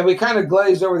 And we kind of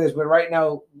glazed over this, but right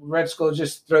now Red Skull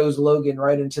just throws Logan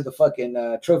right into the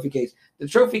fucking trophy case. The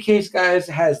trophy case, guys,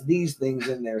 has these things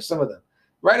in there. Some of them,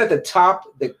 right at the top,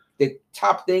 the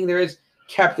top thing there is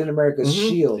Captain America's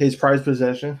shield, his prized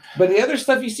possession. But the other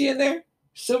stuff you see in there,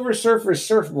 Silver Surfer's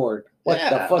surfboard. What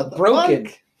the fuck? Broken.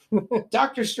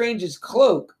 Doctor Strange's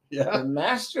cloak. Yeah. The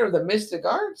Master of the Mystic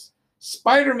Arts.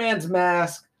 Spider-Man's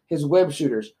mask. His web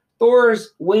shooters.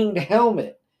 Thor's winged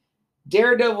helmet.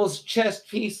 Daredevil's chest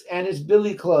piece and his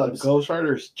billy clubs. Ghost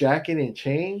Rider's jacket and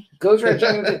chain. Ghost Rider's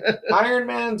jacket and chain. Iron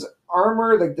Man's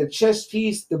armor, like the chest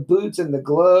piece, the boots, and the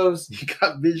gloves. You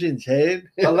got Vision's head.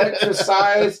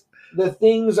 Electricize. The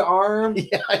Thing's arm.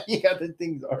 Yeah, you got the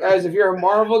Thing's arm. Guys, if you're a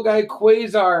Marvel guy,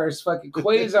 Quasar's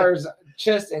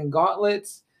chest and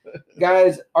gauntlets.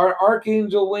 Guys, our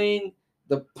Archangel wing,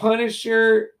 the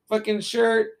Punisher fucking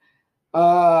shirt.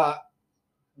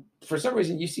 For some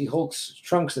reason, you see Hulk's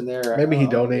trunks in there. Maybe he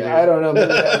donated. I don't know.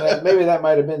 Maybe that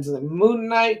might have been to the Moon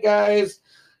Knight, guys.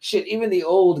 Shit, even the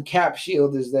old Cap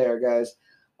shield is there, guys.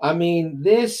 I mean,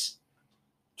 this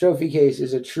trophy case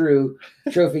is a true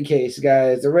trophy case,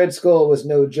 guys. The Red Skull was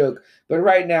no joke. But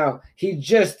right now, he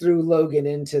just threw Logan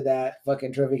into that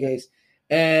fucking trophy case.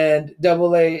 And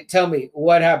Double A, tell me,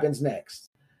 what happens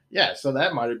next? Yeah, so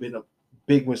that might have been a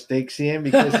big mistake, seeing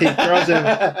because he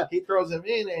throws him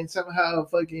in, and somehow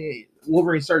fucking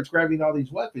Wolverine starts grabbing all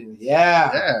these weapons.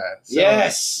 Yeah. So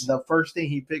yes. The first thing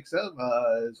he picks up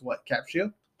is what, Cap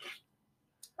shield?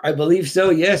 I believe so.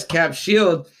 Yes, Cap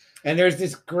shield. And there's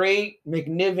this great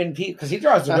McNiven piece because he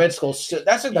draws the Red Skull.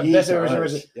 That's like the best I've ever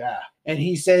seen. Yeah. And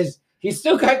he says he's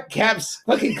still got Cap's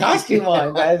fucking costume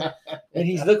on, guys. And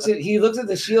he looks at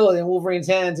the shield in Wolverine's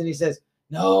hands, and he says,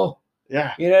 "No."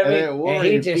 Yeah. You know what I mean? And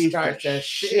he just starts the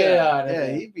shit out of him.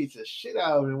 Yeah, he beats the shit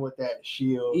out of him with that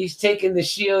shield. He's taking the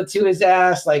shield to his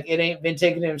ass like it ain't been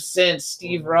taking him since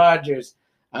Steve Rogers.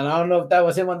 And I don't know if that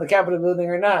was him on the Capitol building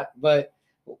or not, but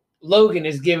Logan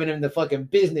is giving him the fucking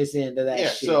business end of that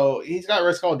shit. So he's got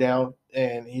Red Skull down,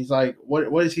 and he's like,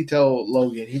 what does he tell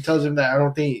Logan? He tells him that I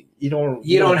don't think you don't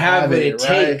have what it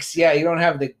takes. Yeah, you don't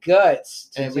have the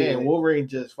guts. And man, Wolverine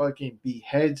just fucking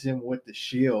beheads him with the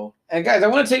shield. And guys, I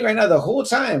want to tell you right now, the whole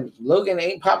time, Logan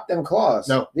ain't popped them claws.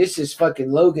 No. This is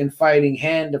fucking Logan fighting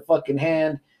hand to fucking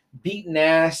hand, beating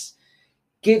ass,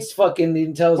 gets fucking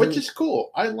intelligent. Which is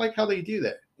cool. I like how they do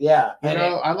that. Yeah.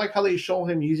 I like how they show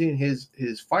him using his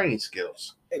fighting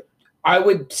skills. I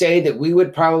would say that we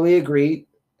would probably agree.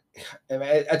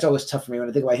 That's always tough for me when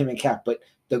I think about him and Cap, but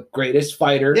the greatest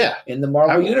fighter in the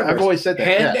Marvel universe. I've always said that.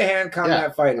 Hand-to-hand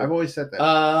combat fighter. I've always said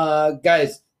that.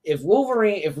 Guys, if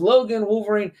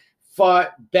Wolverine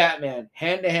fought Batman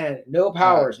hand-to-hand, no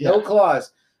powers, no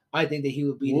claws, I think that he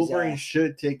would beat Wolverine his ass.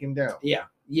 should take him down.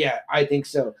 Yeah, I think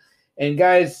so. And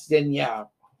guys, then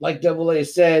like Double A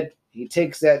said, he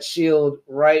takes that shield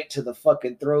right to the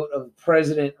fucking throat of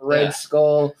President Red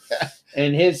Skull,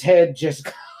 and his head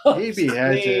just comes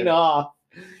clean off.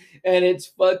 And it's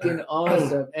fucking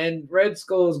awesome. And Red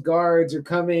Skull's guards are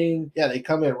coming. Yeah, they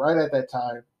come in right at that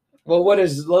time. Well, what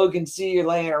does Logan see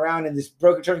laying around in this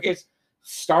broken trophy case?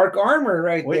 Stark armor there,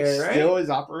 right? Which still is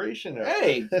operational.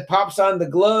 Hey, pops on the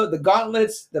glove, the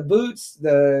gauntlets, the boots,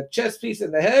 the chest piece,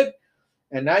 and the head.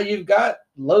 And now you've got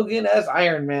Logan as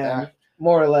Iron Man.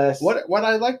 More or less. What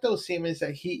I like though, Sam, is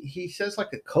that he says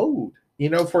like a code,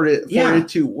 for it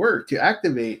to work, to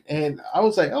activate. And I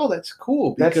was like, oh, that's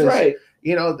cool. Because, that's right.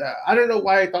 I don't know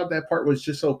why I thought that part was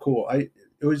just so cool. It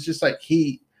was just like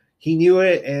he knew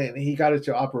it and he got it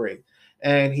to operate.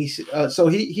 And so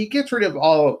he gets rid of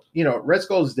all, Red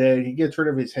Skull's dead. He gets rid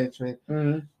of his henchmen,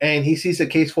 and he sees a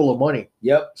case full of money.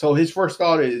 Yep. So his first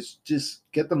thought is just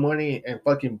get the money and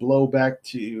fucking blow back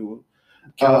to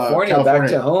California, back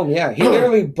to home. Yeah, he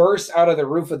literally bursts out of the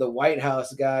roof of the White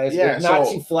House, guys, with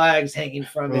Nazi flags hanging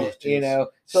from it. Geez.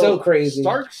 So crazy.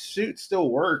 Stark's suit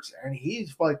still works, and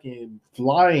he's fucking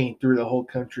flying through the whole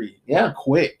country.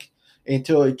 Quick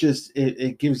until it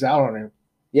gives out on him.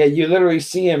 Yeah, you literally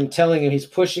see him telling him he's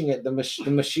pushing it. The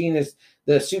machine is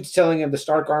the suit's telling him, the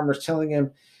Stark armor's telling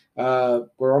him,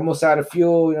 we're almost out of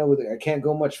fuel. I can't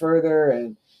go much further,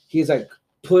 and he's like,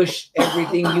 push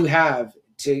everything you have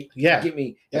to get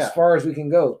me as far as we can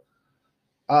go.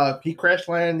 He crash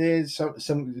landed.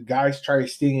 Some guys try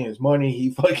stealing his money.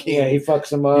 He fucks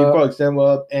them up. He fucks them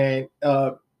up, and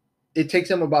it takes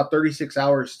him about 36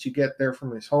 hours to get there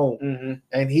from his home,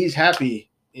 and he's happy.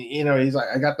 He's like,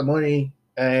 I got the money,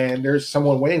 and there's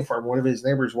someone waiting for him. One of his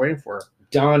neighbors waiting for him.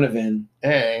 Donovan.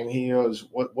 And he goes,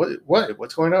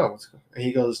 what's going on?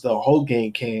 He goes, the whole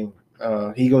gang came.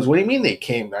 He goes, what do you mean they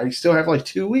came? I still have like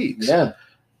 2 weeks. Yeah.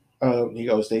 He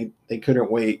goes, they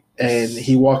couldn't wait, and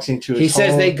he walks into his home. He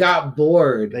says they got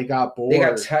bored. They got bored. They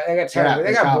got tired. Yeah,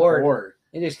 they got bored.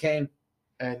 He just came.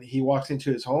 And he walks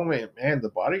into his home, and man, the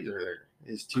bodies are there.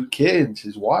 His 2 kids,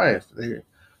 his wife, they're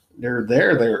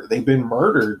there. They've been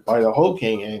murdered by the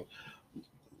Hulking, and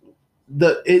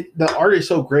the art is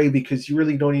so great because you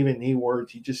really don't even need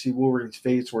words. You just see Wolverine's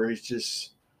face where he's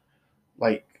just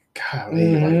like,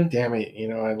 golly, like, damn it,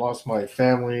 I lost my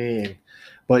family,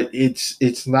 but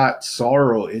it's not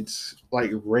sorrow. It's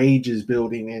like rage is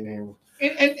building in him.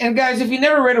 And guys, if you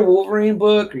never read a Wolverine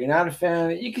book or you're not a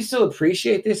fan, you can still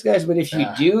appreciate this, guys. But if you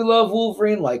do love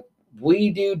Wolverine, like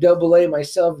we do, AA,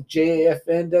 myself,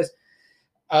 JAFN does,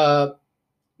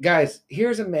 guys,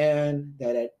 here's a man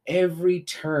that at every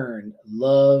turn,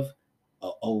 love,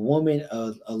 a woman,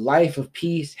 a life of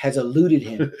peace has eluded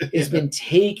him. It's been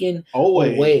taken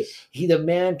away. The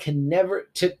man can never,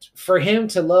 for him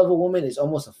to love a woman is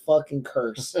almost a fucking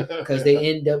curse because they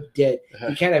end up dead.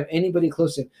 You can't have anybody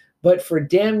close to him. But for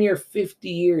damn near 50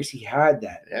 years, he had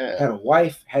that. Yeah. Had a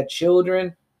wife, had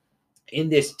children in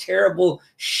this terrible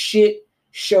shit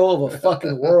show of a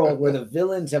fucking world where the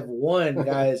villains have won,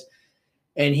 guys.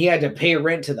 And he had to pay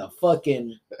rent to the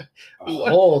fucking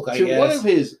Hulk, I guess. One of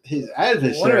his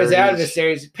adversaries. One of his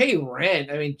adversaries. Pay rent.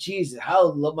 I mean, Jesus,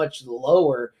 how much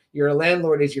lower your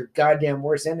landlord is your goddamn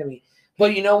worst enemy.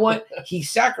 But you know what? He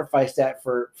sacrificed that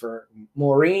for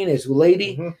Maureen, his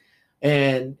lady,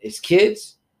 and his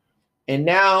kids. And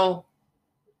now,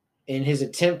 in his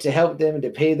attempt to help them to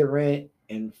pay the rent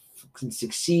and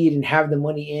succeed and have the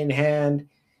money in hand,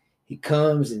 he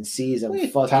comes and sees them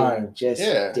fucking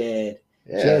dead.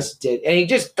 Yeah. Just dead. And he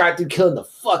just got through killing the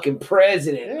fucking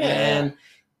president, man.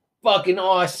 Fucking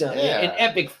awesome. In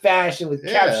epic fashion with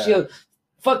Cap Shield.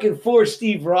 Fucking for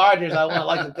Steve Rogers, I would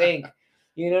like to think.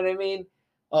 You know what I mean?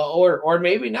 Or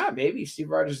maybe not. Maybe Steve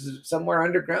Rogers is somewhere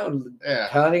underground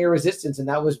planning a resistance, and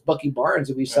that was Bucky Barnes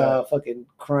that we saw fucking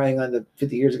crying on the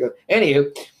 50 years ago.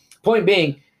 Anywho, point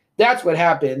being, that's what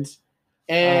happens.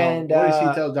 And what does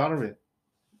he tell Donovan?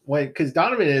 Wait, because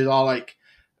Donovan is all like,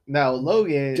 now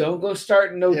Logan, don't go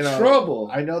starting no trouble.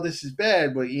 I know this is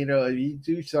bad, but if you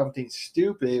do something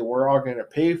stupid, we're all going to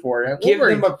pay for it. And give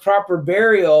them a proper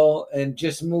burial and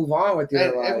just move on with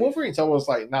your life. And Wolverine's almost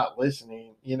like not listening,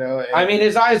 I mean,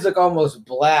 his eyes look almost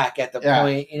black at the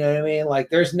point. You know what I mean?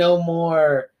 Like there's no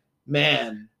more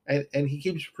man. And he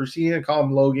keeps proceeding to call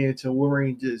him Logan until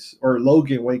Wolverine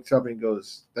Logan wakes up and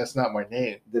goes, "That's not my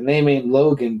name. The name ain't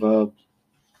Logan, bub."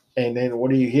 And then what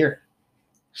do you hear?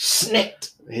 Snicked.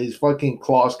 His fucking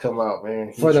claws come out,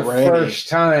 man. For the first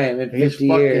time in 50 years. He's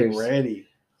fucking ready.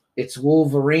 It's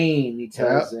Wolverine, he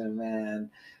tells him, man.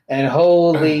 And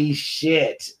holy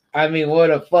shit. I mean,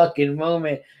 what a fucking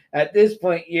moment. At this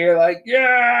point, you're like,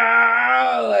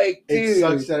 yeah! Like, dude. It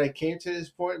sucks that I came to this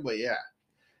point, but yeah.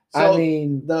 So, I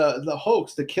mean, the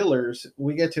Hulks, the killers,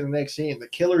 we get to the next scene. The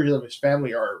killers of his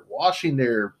family are washing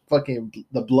the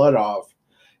blood off.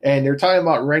 And they're talking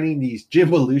about renting these Jim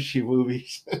Belushi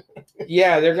movies.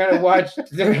 Yeah, they're gonna watch.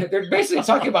 They're basically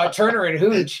talking about Turner and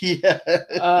Hooch. Yeah.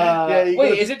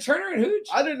 Wait, is it Turner and Hooch?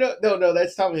 I don't know. No,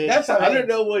 that's Tom Hanks. I don't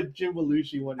know what Jim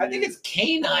Belushi one is. I think it's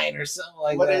Canine or something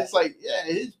like that. But it's like,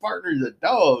 his partner's a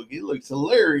dog. He looks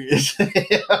hilarious.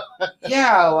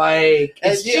 Yeah, like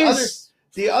it's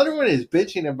the other one is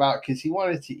bitching about because he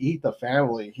wanted to eat the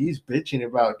family. He's bitching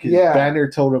about because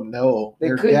Banner told him no.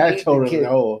 Their dad told him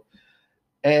no.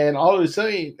 And all of a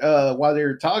sudden, while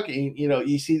they're talking,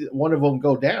 you see one of them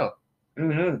go down.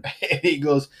 Mm-hmm. And he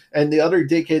goes, and the other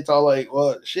dickhead's all like,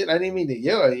 "Well, shit, I didn't mean to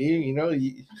yell at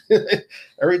you.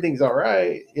 Everything's all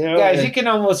right." Guys, you can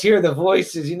almost hear the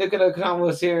voices. You're going to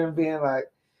almost hear him being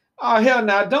like, "Oh hell,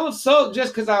 now don't sulk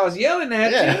just because I was yelling at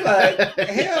you." Like,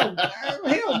 hell,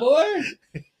 boy.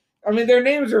 I mean, their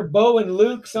names are Bo and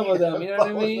Luke. Some of them, you know what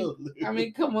I mean? I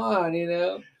mean, come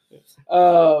on,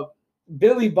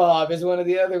 Billy Bob is one of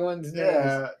the other ones.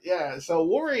 Yeah. So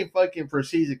Wolverine fucking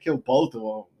proceeds to kill both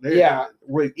of them.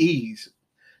 With ease.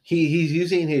 He's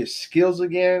using his skills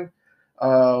again.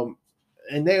 And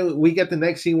then we get the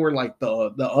next scene where like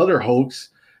the other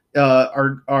Hulks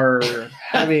are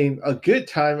having a good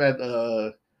time at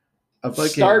a fucking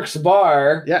Stark's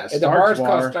bar. Yeah, the bar's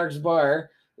called Stark's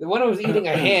Bar. The one was eating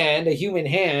a human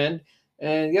hand,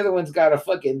 and the other one's got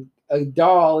a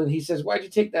doll, and he says, "Why'd you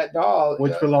take that doll?"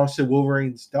 Which belongs to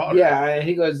Wolverine's daughter. Yeah, and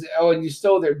he goes, "Oh, and you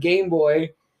stole their Game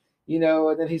Boy,"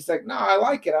 and then he's like, "No, I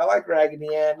like it. I like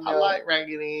Raggedy Ann. I like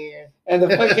Raggedy Ann." And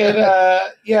the fucking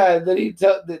then he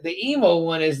the emo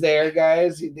one is there,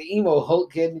 guys. The emo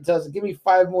Hulk kid, and he tells him, "Give me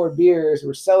 5 more beers.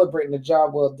 We're celebrating the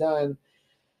job well done."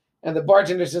 And the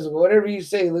bartender says, "Well, whatever you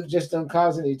say, look, just don't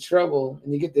cause any trouble."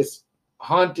 And you get this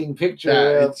haunting picture.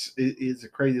 Yeah, it's a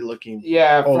crazy looking.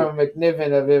 Yeah, from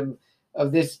McNiven of him,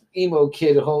 of this emo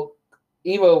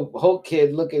Hulk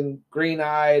kid looking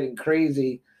green-eyed and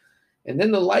crazy. And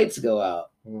then the lights go out.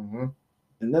 Mm-hmm.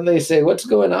 And then they say, what's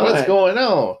going on? What's going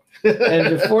on?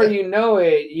 And before you know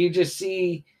it, you just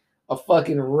see a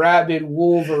fucking rabid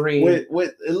Wolverine.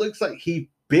 With it looks like he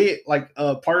bit like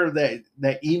part of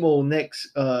that emo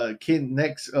kid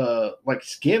neck's like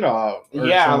skin off.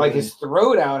 Yeah, something. like his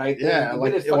throat out, I think. Yeah,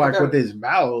 like with his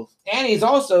mouth. And he's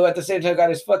also at the same time got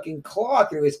his fucking claw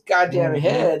through his goddamn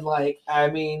head. Like, I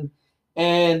mean,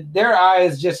 and their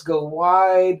eyes just go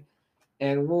wide,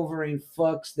 and Wolverine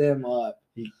fucks them up.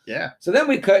 Yeah. So then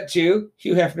we cut to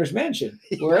Hugh Hefner's mansion.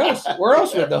 Where else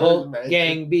would the Hulk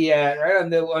gang be at? Right on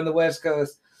the West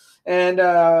Coast. And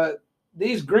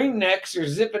these green necks are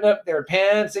zipping up their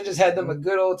pants. They just had them a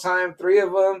good old time. 3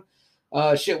 of them.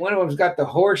 One of them's got the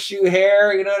horseshoe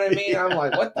hair. You know what I mean? I'm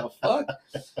like, what the fuck?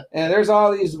 And there's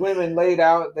all these women laid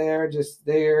out there. Just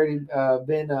they already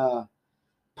been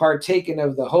partaking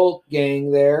of the Hulk gang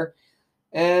there.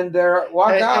 And they're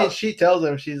out. And she tells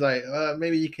him, she's like,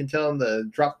 maybe you can tell him to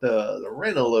drop the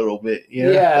rent a little bit. You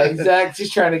know? Yeah, exactly.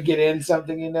 She's trying to get in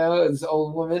something, this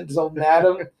old woman, this old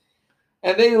madam.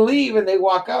 And they leave and they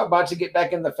walk out, about to get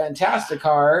back in the Fantastic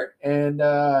Car. And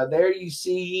there you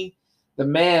see the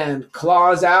man,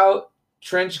 claws out,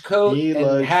 trench coat, he and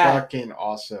looks hat. Fucking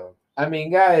awesome. I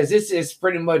mean, guys, this is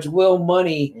pretty much Will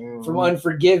Money from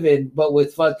Unforgiven, but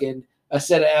with fucking a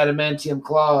set of adamantium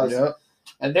claws. Yep.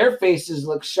 And their faces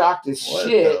look shocked as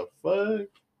shit. What the fuck?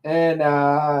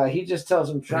 And he just tells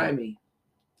them, try me.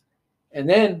 And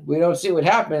then we don't see what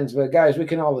happens, but guys, we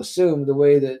can all assume the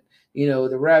way that,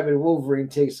 the rabid Wolverine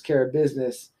takes care of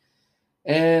business.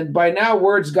 And by now,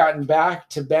 word's gotten back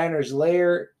to Banner's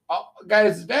lair. Oh,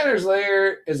 guys, Banner's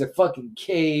lair is a fucking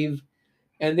cave.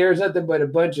 And there's nothing but a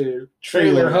bunch of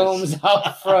trailer homes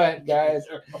out front, guys.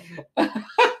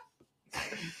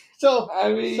 So,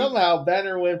 I mean, somehow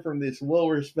Banner went from this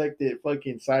well-respected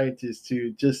fucking scientist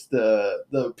to just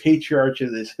the patriarch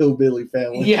of this hillbilly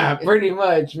family. Yeah, pretty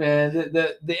much, man.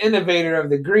 The innovator of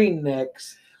the green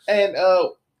necks. And,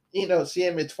 see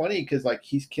him, it's funny because, like,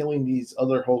 he's killing these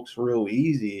other Hulks real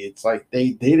easy. It's like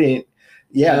they didn't.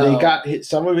 Yeah, they got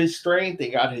some of his strength. They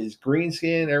got his green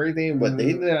skin, everything, but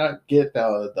they did not get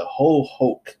the whole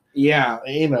Hulk. Yeah,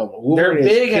 Wolverine they're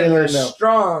big and they're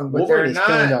strong, but Wolverine they're not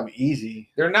killing them easy.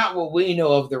 They're not what we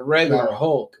know of the regular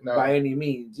Hulk by any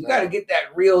means. You got to get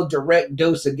that real direct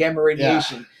dose of gamma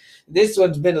radiation. Yeah. This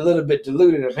one's been a little bit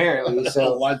diluted, apparently.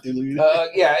 So a lot diluted.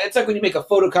 Yeah, it's like when you make a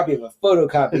photocopy of a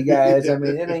photocopy, guys. I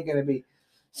mean, it ain't gonna be.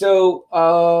 So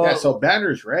so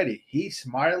Banner's ready. He's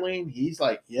smiling. He's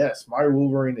like, yes, my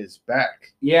Wolverine is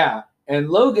back. Yeah. And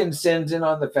Logan sends in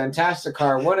on the Fantastic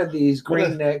Car one of these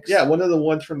green necks. Yeah, one of the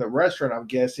ones from the restaurant, I'm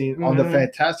guessing, on the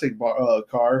Fantastic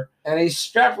car. And he's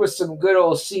strapped with some good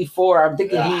old C4. I'm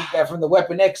thinking he from the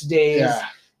Weapon X days. Yeah.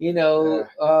 We know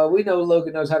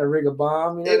Logan knows how to rig a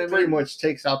bomb. You know what I mean? Pretty much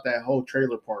takes out that whole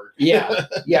trailer park. Yeah,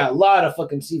 yeah, a lot of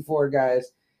fucking C4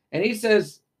 guys. And he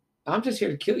says, I'm just here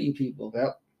to kill you people.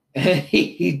 Yep. And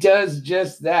he does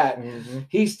just that. Mm-hmm.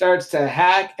 He starts to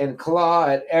hack and claw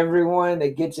at everyone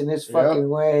that gets in his fucking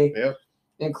way,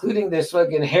 including this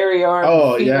fucking hairy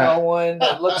arm female one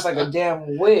that looks like a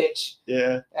damn witch.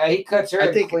 Yeah. He cuts her.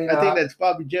 I think that's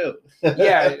Bobby Joe.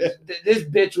 Yeah, this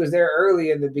bitch was there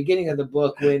early in the beginning of the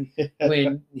book when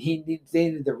he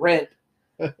needed the rent,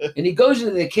 and he goes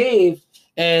into the cave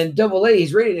and Double A.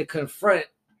 He's ready to confront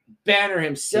Banner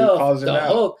himself, the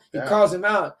Hulk. He calls him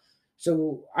out.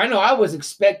 So I know I was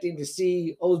expecting to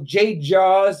see old J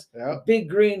Jaws, big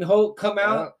green Hulk come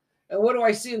out. And what do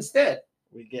I see instead?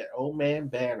 We get old man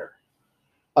Banner.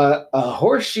 A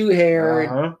horseshoe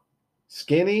haired,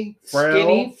 skinny,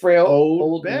 frail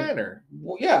old Banner.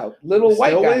 Yeah, little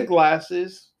white guy. With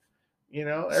glasses,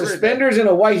 suspenders and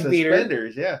a white beater.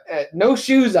 Suspenders, yeah. No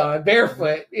shoes on,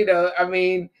 barefoot, I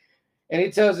mean, and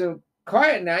he tells him,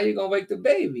 quiet now, you're going to wake the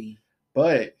baby.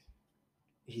 But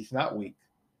he's not weak.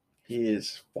 He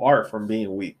is far from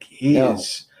being weak. He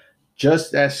is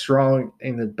just as strong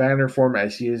in the Banner form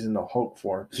as he is in the Hulk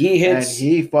form. He hits, and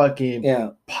he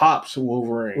fucking pops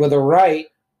Wolverine with a right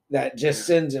that just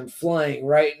sends him flying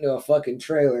right into a fucking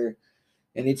trailer.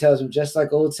 And he tells him, just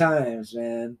like old times,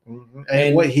 man. Mm-hmm.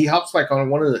 And he hops like on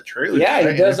one of the trailers. Yeah,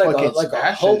 right? He does like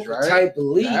a Hulk type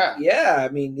leap. Yeah, I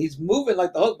mean, he's moving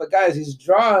like the Hulk, but guys, he's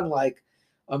drawn like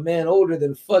a man older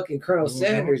than fucking Colonel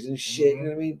Sanders and shit. You know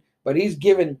what I mean? But he's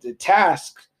given the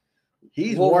task.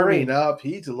 He's warming up.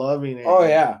 He's loving it. Oh,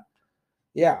 yeah.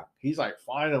 Yeah. He's like,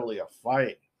 finally a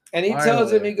fight. And he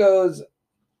tells him, he goes,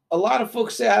 a lot of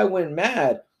folks say I went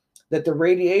mad, that the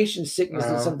radiation sickness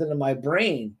did something to my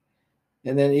brain.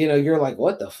 And then, you're like,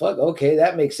 what the fuck? Okay,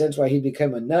 that makes sense why he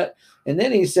became a nut. And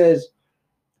then he says,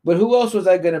 but who else was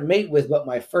I going to mate with but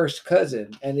my first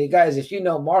cousin? And the guys, if you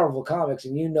know Marvel Comics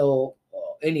and you know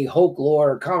any Hulk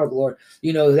lore or comic lore,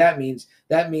 you know who that means.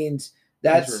 That means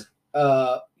that's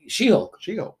She-Hulk.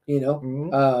 She-Hulk.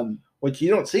 Which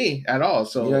you don't see at all.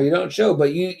 So you don't show,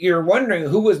 but you're wondering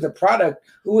who was the product,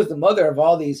 who was the mother of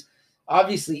all these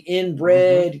obviously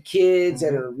inbred kids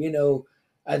that are,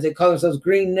 as they call themselves,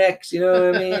 green necks, you know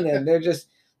what I mean? And they're just,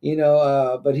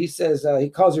 but he says he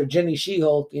calls her Jenny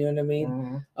She-Hulk, you know what I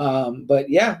mean? But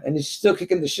yeah, and he's still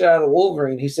kicking the shit out of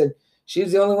Wolverine. He said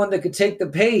she's the only one that could take the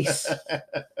pace.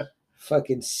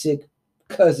 Fucking sick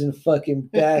cousin, fucking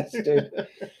bastard.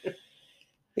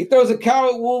 He throws a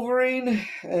cow at Wolverine,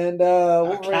 and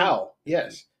Wolverine, a cow,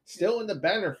 yes, still in the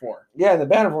banner form. Yeah, the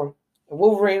banner form.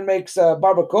 Wolverine makes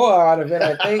barbacoa out of it.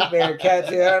 I think there,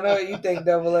 Catsy. I don't know what you think,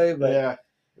 Double A, but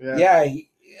yeah.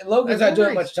 Logan's not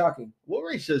doing much talking.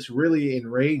 Wolverine's just really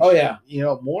enraged. Oh yeah,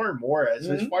 more and more as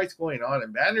this fight's going on,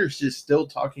 and Banner's just still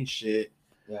talking shit.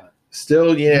 Yeah,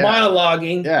 still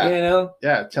monologuing.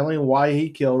 Yeah, telling why he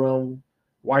killed him,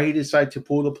 why he decided to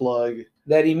pull the plug.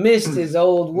 That he missed his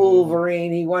old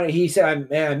Wolverine. He said,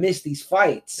 "Man, I missed these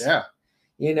fights." Yeah,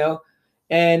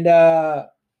 and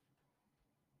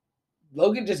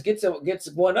Logan just gets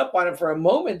one up on him for a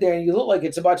moment there, and you look like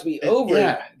it's about to be over.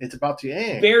 Yeah, it's about to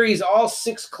end. Buries all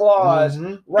 6 claws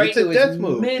right into his death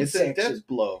move. It's a death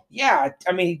blow. Yeah,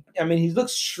 I mean, he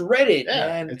looks shredded. Yeah,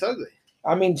 man. it's ugly.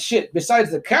 I mean, shit.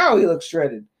 Besides the cow, he looks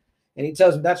shredded, and he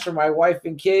tells him that's for my wife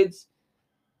and kids.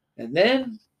 And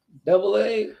then Double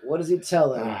A, what does he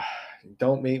tell him?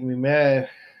 Don't make me mad.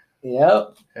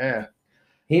 Yep. Yeah.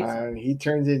 He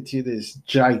turns into this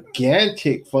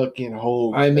gigantic fucking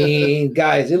Hulk. I mean,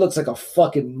 guys, it looks like a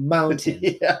fucking mountain.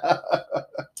 Yeah.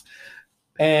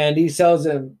 And he tells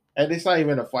him, and it's not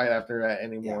even a fight after that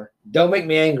anymore. Yeah. Don't make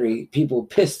me angry. People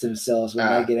piss themselves when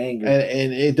they get angry.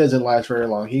 And it doesn't last very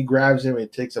long. He grabs him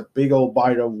and takes a big old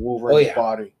bite of Wolverine's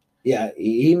body. Yeah,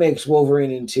 he makes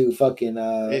Wolverine into fucking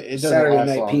Saturday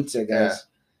Night Pizza, guys.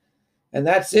 Yeah. And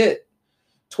that's it.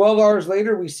 12 hours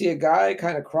later, we see a guy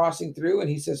kind of crossing through, and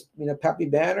he says, Pappy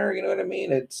Banner, you know what I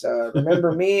mean? It's,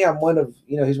 remember me? I'm one of,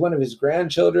 he's one of his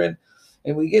grandchildren.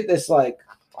 And we get this, like,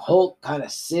 Hulk kind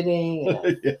of sitting,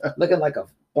 and looking like a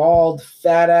bald,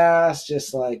 fat ass,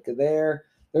 just like there.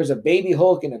 There's a baby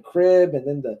Hulk in a crib, and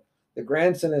then the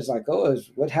grandson is like,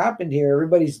 what happened here?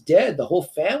 Everybody's dead. The whole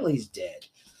family's dead.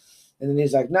 And then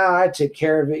he's like, nah, I took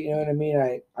care of it. You know what I mean?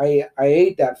 I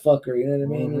ate that fucker. You know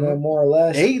what I mean? More or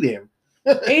less. Ate him.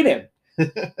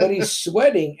 But he's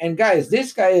sweating. And guys,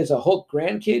 this guy is a Hulk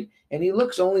grandkid, and he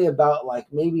looks only about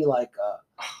maybe a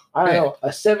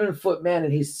 7-foot man,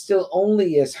 and he's still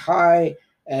only as high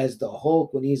as the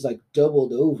Hulk when he's like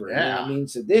doubled over. Yeah. You know what I mean?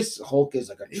 So this Hulk is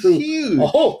like a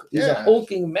Hulk. He's a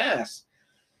hulking mass.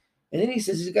 And then he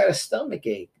says he's got a stomach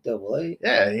ache, Double A.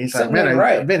 Yeah, he's like, man,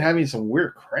 I've been having some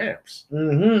weird cramps.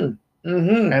 And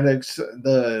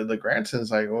the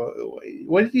grandson's like,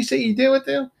 what did you say you did with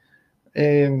him?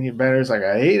 And Banner's like,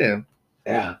 I ate him.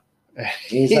 Yeah.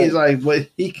 He's like, but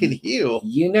he can heal.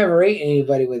 You never ate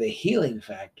anybody with a healing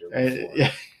factor before.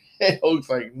 And Hulk's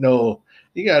like, no,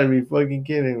 you got to be fucking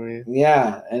kidding me.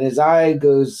 Yeah, and his eye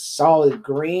goes solid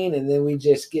green, and then we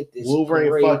just get this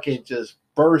Wolverine fucking just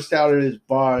burst out of his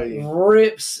body,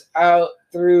 rips out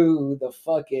through the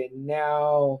fucking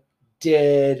now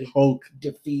dead Hulk,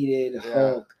 defeated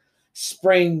Hulk,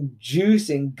 spraying juice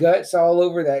and guts all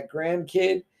over that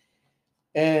grandkid,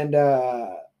 and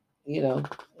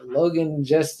Logan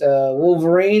just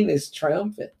Wolverine is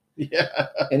triumphant. Yeah,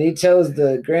 and he tells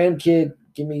the grandkid,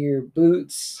 "Give me your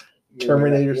boots."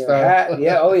 Terminator your style. Hat.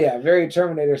 Yeah, oh yeah, very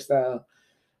Terminator style,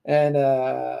 and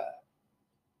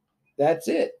that's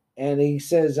it. And he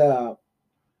says,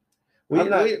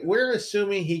 we're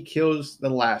assuming he kills the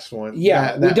last one.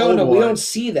 Yeah, we don't know. We don't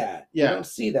see that. Yeah. We don't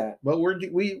see that. But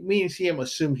we see him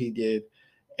assume he did.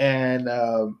 And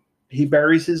he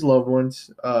buries his loved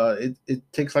ones. It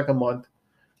takes like a month.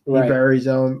 Right. He buries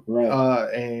them.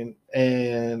 Right.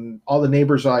 And all the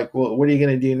neighbors are like, well, what are you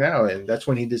going to do now? And that's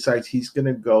when he decides he's going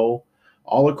to go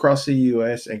all across the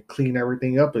U.S. and clean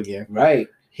everything up again. Right.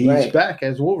 He's back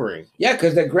as Wolverine. Yeah,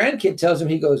 because the grandkid tells him,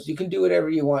 he goes, you can do whatever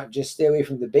you want. Just stay away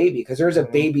from the baby. Because there's a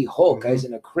baby Hulk. Guy's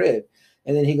in a crib.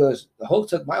 And then he goes, the Hulk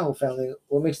took my whole family.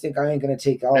 What makes you think I ain't going to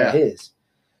take all of his?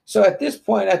 So at this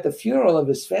point, at the funeral of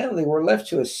his family, we're left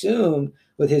to assume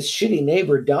with his shitty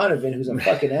neighbor, Donovan, who's a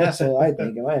fucking asshole, I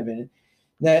think, in my opinion,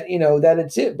 that, that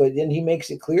it's it. But then he makes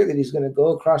it clear that he's going to go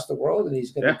across the world and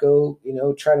he's going to go,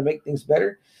 try to make things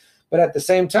better. But at the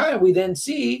same time, we then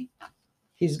see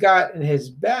he's got in his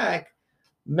back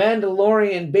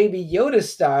Mandalorian Baby Yoda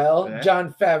style,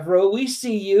 Jon Favreau. We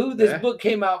see you. This book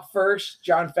came out first,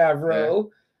 Jon Favreau.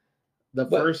 The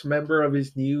first member of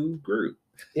his new group.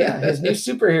 His new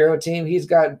superhero team. He's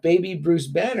got baby Bruce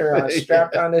Banner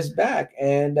strapped on his back.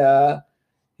 And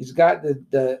he's got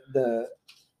the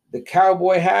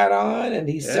cowboy hat on, and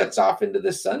he sets off into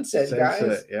the sunset,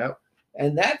 guys. Yep.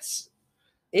 And that's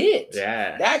it.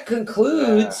 Yeah. That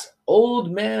concludes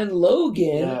Old Man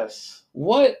Logan. Yes.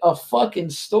 What a fucking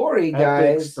story,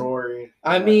 guys. Epic story.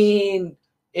 I mean,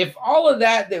 if all of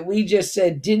that we just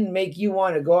said didn't make you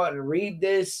want to go out and read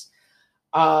this,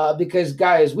 because,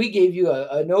 guys, we gave you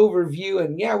an overview,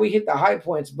 and we hit the high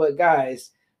points, but,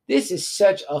 guys, this is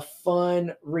such a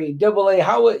fun read. Double A,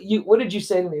 what did you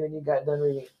say to me when you got done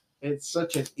reading? It's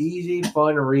such an easy,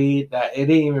 fun read that it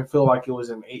didn't even feel like it was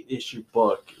an 8-issue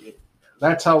book.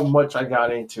 That's how much I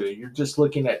got into it. You're just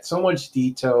looking at so much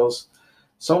details,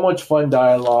 so much fun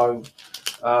dialogue.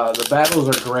 The battles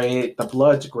are great. The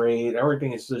blood's great.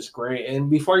 Everything is just great. And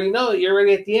before you know it, you're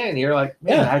already at the end. You're like,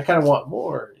 man, I kind of want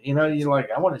more. You know, you're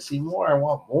like, I want to see more. I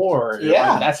want more.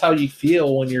 Like, that's how you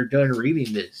feel when you're done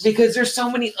reading this. Because there's so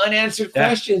many unanswered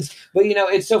questions. But,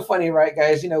 it's so funny, right,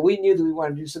 guys? We knew that we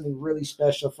wanted to do something really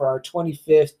special for our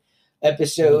 25th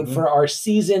episode, for our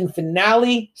season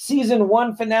finale, season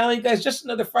 1 finale. Guys, just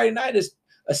another Friday night is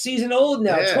a season old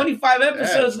now. 25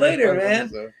 episodes later,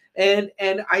 man.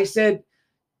 And I said,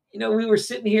 we were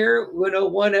sitting here with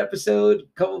one episode,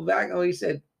 couple back, and we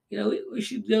said, we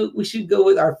should go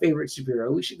with our favorite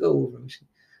superhero. We should go over.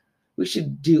 We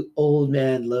should do Old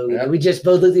Man Logan. And we just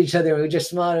both looked at each other and we just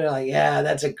smiled and like,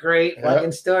 that's a great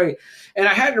fucking story. And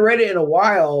I hadn't read it in a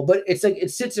while, but it's like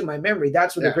it sits in my memory.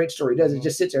 That's what a great story does. It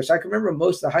just sits there. So I can remember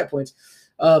most of the high points.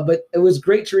 But it was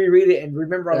great to reread it and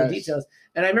remember all the details.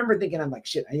 And I remember thinking, I'm like,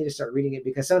 shit, I need to start reading it,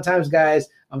 because sometimes, guys,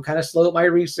 I'm kind of slow at my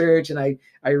research and I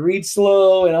read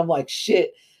slow and I'm like,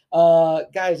 shit.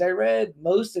 Guys, I read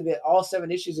most of it, all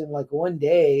 7 issues in like one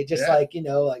day, just like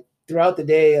throughout the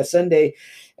day, a Sunday.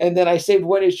 And then I saved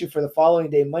 1 issue for the following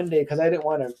day, Monday, because I didn't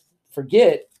want to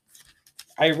forget.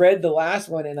 I read the last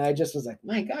one and I just was like,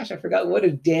 my gosh, I forgot what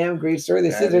a damn great story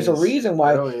this is. There's a reason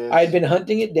why I'd been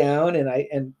hunting it down and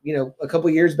a couple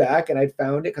years back, and I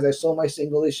found it because I sold my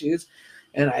single issues.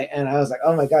 And I was like,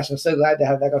 oh my gosh, I'm so glad to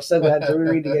have that. I'm so glad to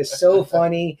reread it. It's so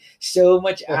funny, so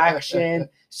much action,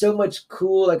 so much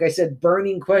cool. Like I said,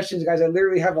 burning questions, guys. I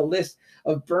literally have a list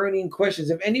of burning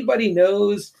questions. If anybody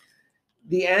knows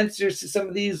the answers to some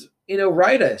of these,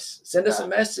 write us, send us a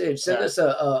message, send us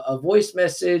a voice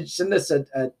message, send us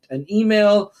an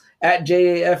email at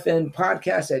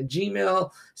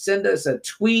jafnpodcast@gmail. Send us a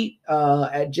tweet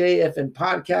at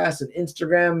jafnpodcast, an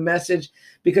Instagram message,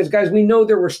 because, guys, we know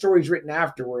there were stories written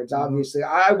afterwards. Obviously,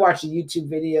 I watched a YouTube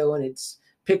video and it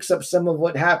picks up some of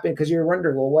what happened, because you're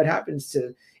wondering, well, what happens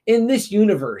in this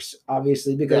universe?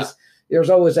 Obviously, because there's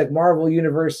always like Marvel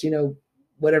universe,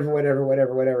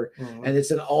 whatever. And it's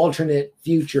an alternate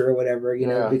future or whatever,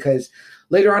 because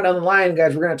later on down the line,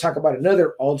 guys, we're going to talk about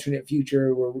another alternate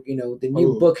future where, the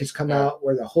new book has come out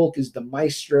where the Hulk is the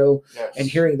maestro, and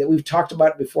hearing that we've talked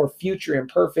about it before, Future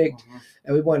Imperfect.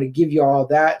 And we want to give you all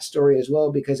that story as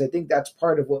well, because I think that's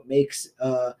part of what makes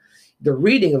the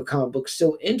reading of comic books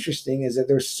so interesting, is that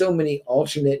there's so many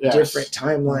alternate different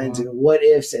timelines and what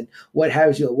ifs and what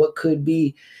have you, what could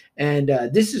be. And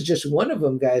this is just one of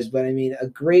them, guys. But I mean, a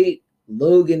great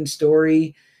Logan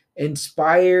story,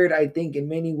 inspired, I think, in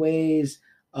many ways,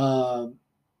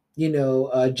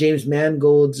 James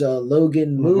Mangold's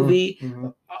Logan movie.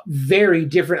 Very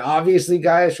different, obviously,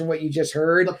 guys, from what you just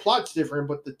heard. The plot's different,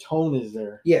 but the tone is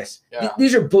there. Yes.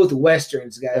 These are both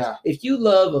Westerns, guys. If you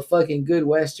love a fucking good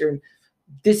Western,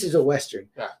 this is a Western.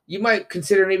 You might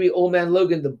consider maybe Old Man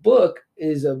Logan, the book,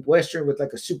 is a Western with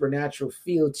like a supernatural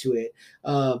feel to it.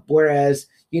 Whereas,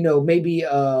 maybe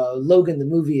Logan, the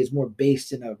movie, is more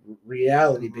based in a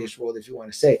reality-based world, if you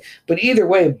want to say. But either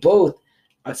way, both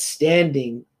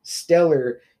outstanding,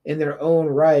 stellar in their own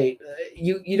right.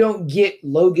 You don't get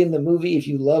Logan, the movie, if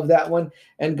you love that one.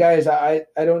 And guys, I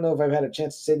don't know if I've had a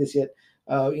chance to say this yet,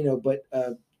 but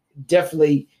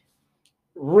definitely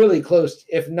really close,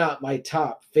 if not my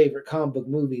top favorite comic book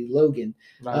movie, Logan.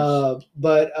 Nice.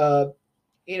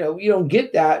 You don't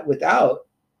get that without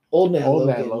Old Man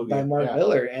Logan by Mark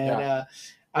Miller. And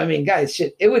I mean, guys,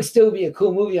 shit, it would still be a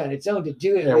cool movie on its own to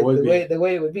do it the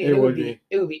way it would be. It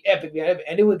would be epic,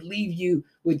 and it would leave you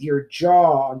with your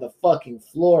jaw on the fucking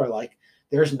floor. Like,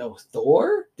 there's no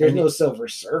Thor, there's no Silver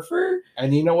Surfer.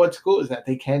 And you know what's cool is that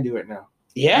they can do it now.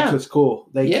 Yeah, which was cool.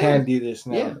 They can do this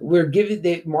now.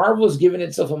 Yeah, Marvel's giving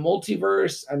itself a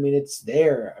multiverse. I mean, it's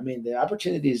there. I mean, the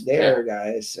opportunity is there,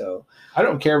 guys. So I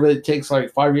don't care if it takes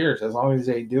like 5 years, as long as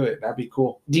they do it. That'd be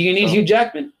cool. Do you need Hugh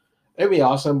Jackman? It'd be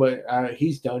awesome, but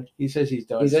he's done. He says he's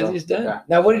done. He says he's done. Yeah.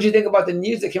 Now, what did you think about the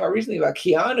news that came out recently about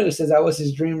Keanu? Says that was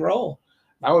his dream role.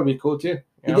 That would be cool too.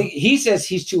 He says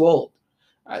he's too old.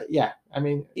 Yeah, I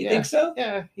mean, you think so?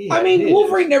 Yeah. I mean,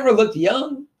 Wolverine never looked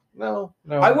young. No.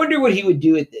 I wonder what he would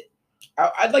do with it.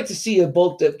 I'd like to see a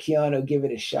bulked up Keanu give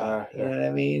it a shot. You know what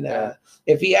I mean?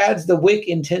 If he adds the Wick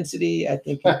intensity, I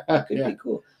think it could be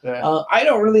cool. Yeah. I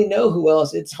don't really know who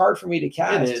else. It's hard for me to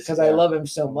cast because I love him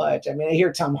so much. I mean, I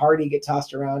hear Tom Hardy get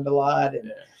tossed around a lot,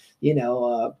 and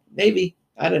maybe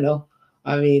I don't know.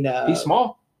 I mean, he's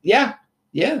small. Yeah.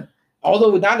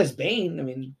 Although not as Bane. I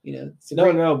mean,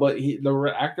 but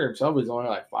the actor himself is only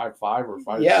like 5'5" or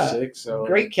 5'6". So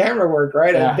great camera work,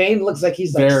 right? Yeah. And Bane looks like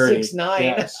he's like 6'9".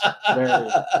 Yes,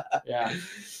 very. Yeah.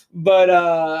 But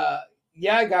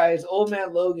guys, Old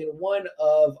Man Logan, one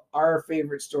of our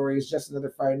favorite stories. Just Another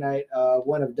Friday Night.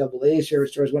 One of Double A's favorite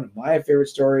stories. One of my favorite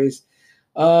stories.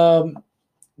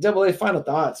 Double A, final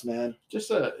thoughts, man.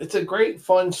 It's a great,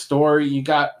 fun story. You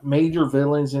got major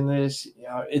villains in this.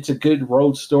 It's a good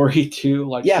road story too,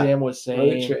 like Sam was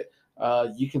saying.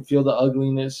 You can feel the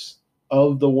ugliness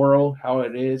of the world, how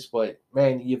it is, but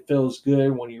man, it feels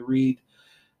good when you read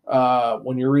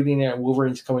when you're reading it and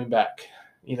Wolverine's coming back.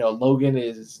 Logan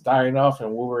is dying off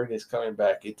and Wolverine is coming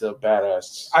back. It's a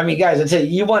badass. I mean, guys, I tell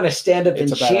you want to stand up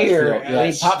and cheer.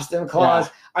 And he pops them claws.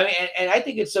 Yeah. I mean, and I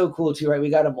think it's so cool too, right? We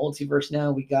got a multiverse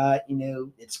now. We got,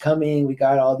 it's coming. We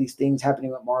got all these things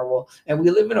happening with Marvel. And we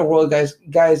live in a world,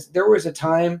 guys, there was a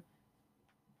time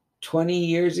 20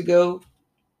 years ago,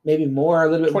 maybe more, a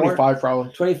little bit 25 more. 25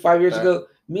 probably. 25 years ago.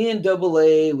 Me and Double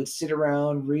A would sit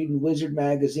around reading Wizard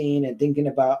magazine and thinking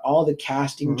about all the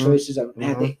casting choices of,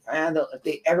 if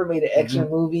they ever made an X-Men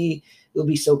movie, it would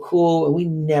be so cool. And we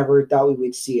never thought we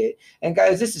would see it. And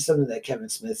guys, this is something that Kevin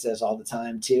Smith says all the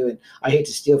time too. And I hate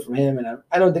to steal from him. And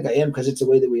I don't think I am because it's the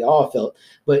way that we all felt.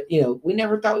 But, we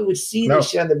never thought we would see this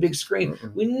shit on the big screen.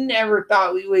 We never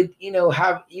thought we would,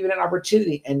 have even an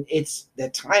opportunity. And the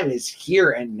time is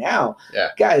here and now.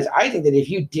 Yeah. Guys, I think that if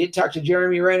you did talk to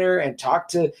Jeremy Renner and talk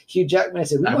to Hugh Jackman and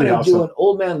said, we want to do an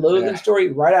Old Man Logan story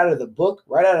right out of the book,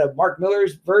 right out of Mark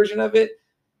Miller's version of it,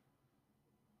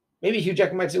 maybe Hugh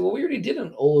Jackman might say, well, we already did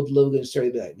an old Logan story.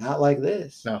 They'd be like, not like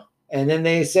this. No. And then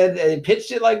they said they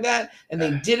pitched it like that, and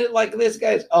they did it like this,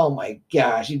 guys. Oh my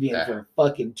gosh, you'd be in for a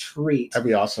fucking treat. That'd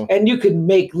be awesome. And you could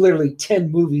make literally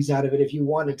 10 movies out of it if you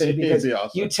wanted to, because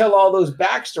you tell all those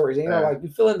backstories. And, like you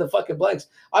fill in the fucking blanks.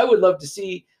 I would love to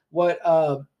see what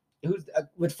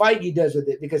Feige does with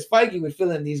it, because Feige would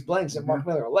fill in these blanks that Mark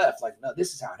Miller left. Like, no,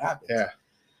 this is how it happens. Yeah.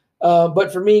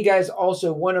 But for me, guys,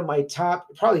 also one of my top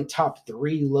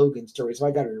 3 Logan stories. So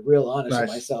I got to be real honest with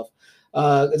myself,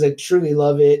 because I truly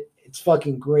love it. It's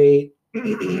fucking great.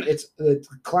 It's the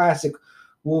classic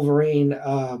Wolverine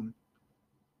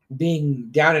being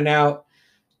down and out,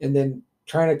 and then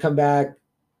trying to come back,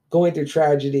 going through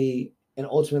tragedy, and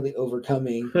ultimately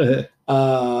overcoming.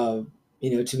 To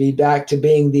be back to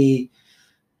being the,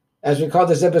 as we call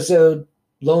this episode,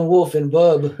 lone wolf and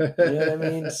bub. You know what I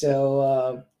mean?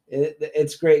 So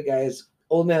it's great, guys.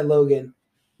 Old Man Logan,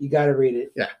 you got to read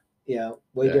it. Yeah,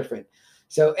 way different.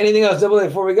 So anything else, Double A,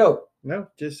 before we go? No,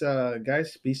 just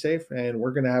guys, be safe, and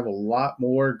we're gonna have a lot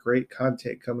more great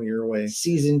content coming your way.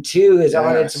 Season 2 is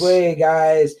on its way,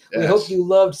 guys. We hope you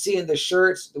loved seeing the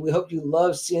shirts. We hope you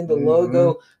loved seeing the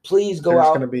logo. Please go out.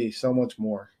 There's gonna be so much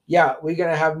more. Yeah, we're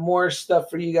gonna have more stuff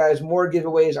for you guys, more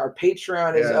giveaways. Our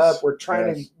Patreon is up. We're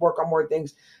trying to work on more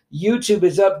things. YouTube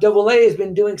is up. Double A has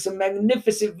been doing some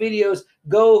magnificent videos.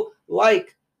 Go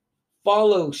like,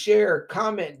 follow, share,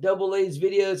 comment Double A's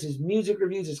videos, his music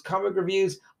reviews, his comic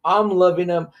reviews. I'm loving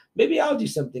them. Maybe I'll do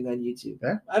something on YouTube.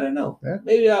 Yeah. I don't know. Yeah.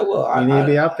 Maybe I will. You need to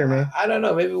be out there, man. I don't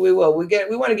know. Maybe we will. We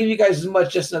want to give you guys as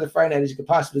much Just Another Friday Night as you could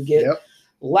possibly get. Yep.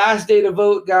 Last day to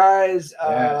vote, guys.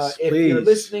 If please. you're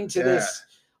listening to this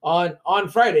on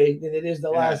Friday, then it is the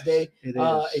last day. It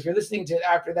is. If you're listening to it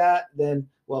after that, then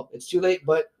well, it's too late,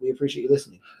 but we appreciate you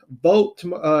listening. Vote.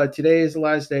 Today is the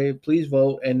last day. Please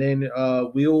vote, and then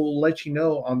we'll let you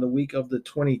know on the week of the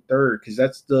 23rd, because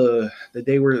that's the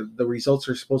day where the results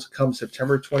are supposed to come.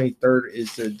 September 23rd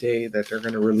is the day that they're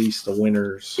going to release the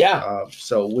winners. Yeah.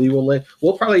 So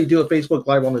we'll probably do a Facebook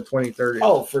Live on the 23rd.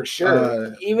 Oh, for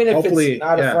sure. Even if it's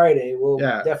not a Friday, we'll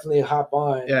definitely hop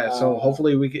on. Yeah. So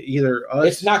hopefully we get either us.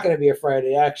 It's not going to be a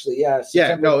Friday, actually. Yeah.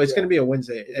 No, it's going to be a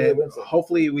Wednesday. And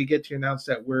hopefully we get to announce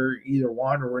that we're either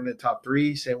won or we're in the top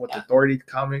 3. Same with Authority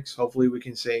Comics. Hopefully we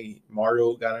can say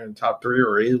Mario got in the top 3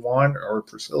 or is Juan or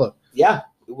Priscilla. Yeah.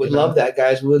 We would love that,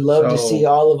 guys. We would love to see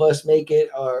all of us make it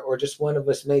or just one of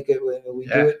us make it when we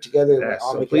do it together. Yeah.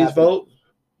 So please vote.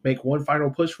 Make one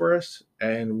final push for us,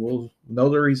 and we'll know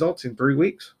the results in 3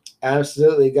 weeks.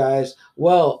 Absolutely, guys.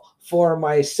 Well, for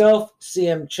myself,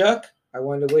 CM Chuck, I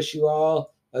want to wish you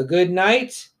all a good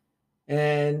night.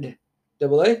 And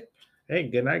Double A. Hey,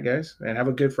 good night, guys, and have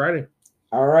a good Friday.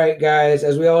 All right, guys.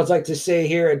 As we always like to say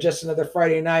here at Just Another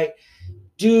Friday Night,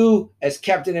 do as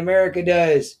Captain America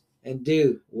does and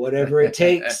do whatever it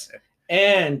takes.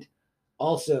 And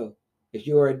also, if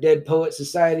you are a Dead Poet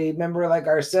Society member like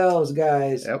ourselves,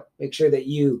 guys, make sure that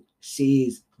you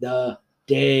seize the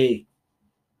day.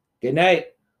 Good night.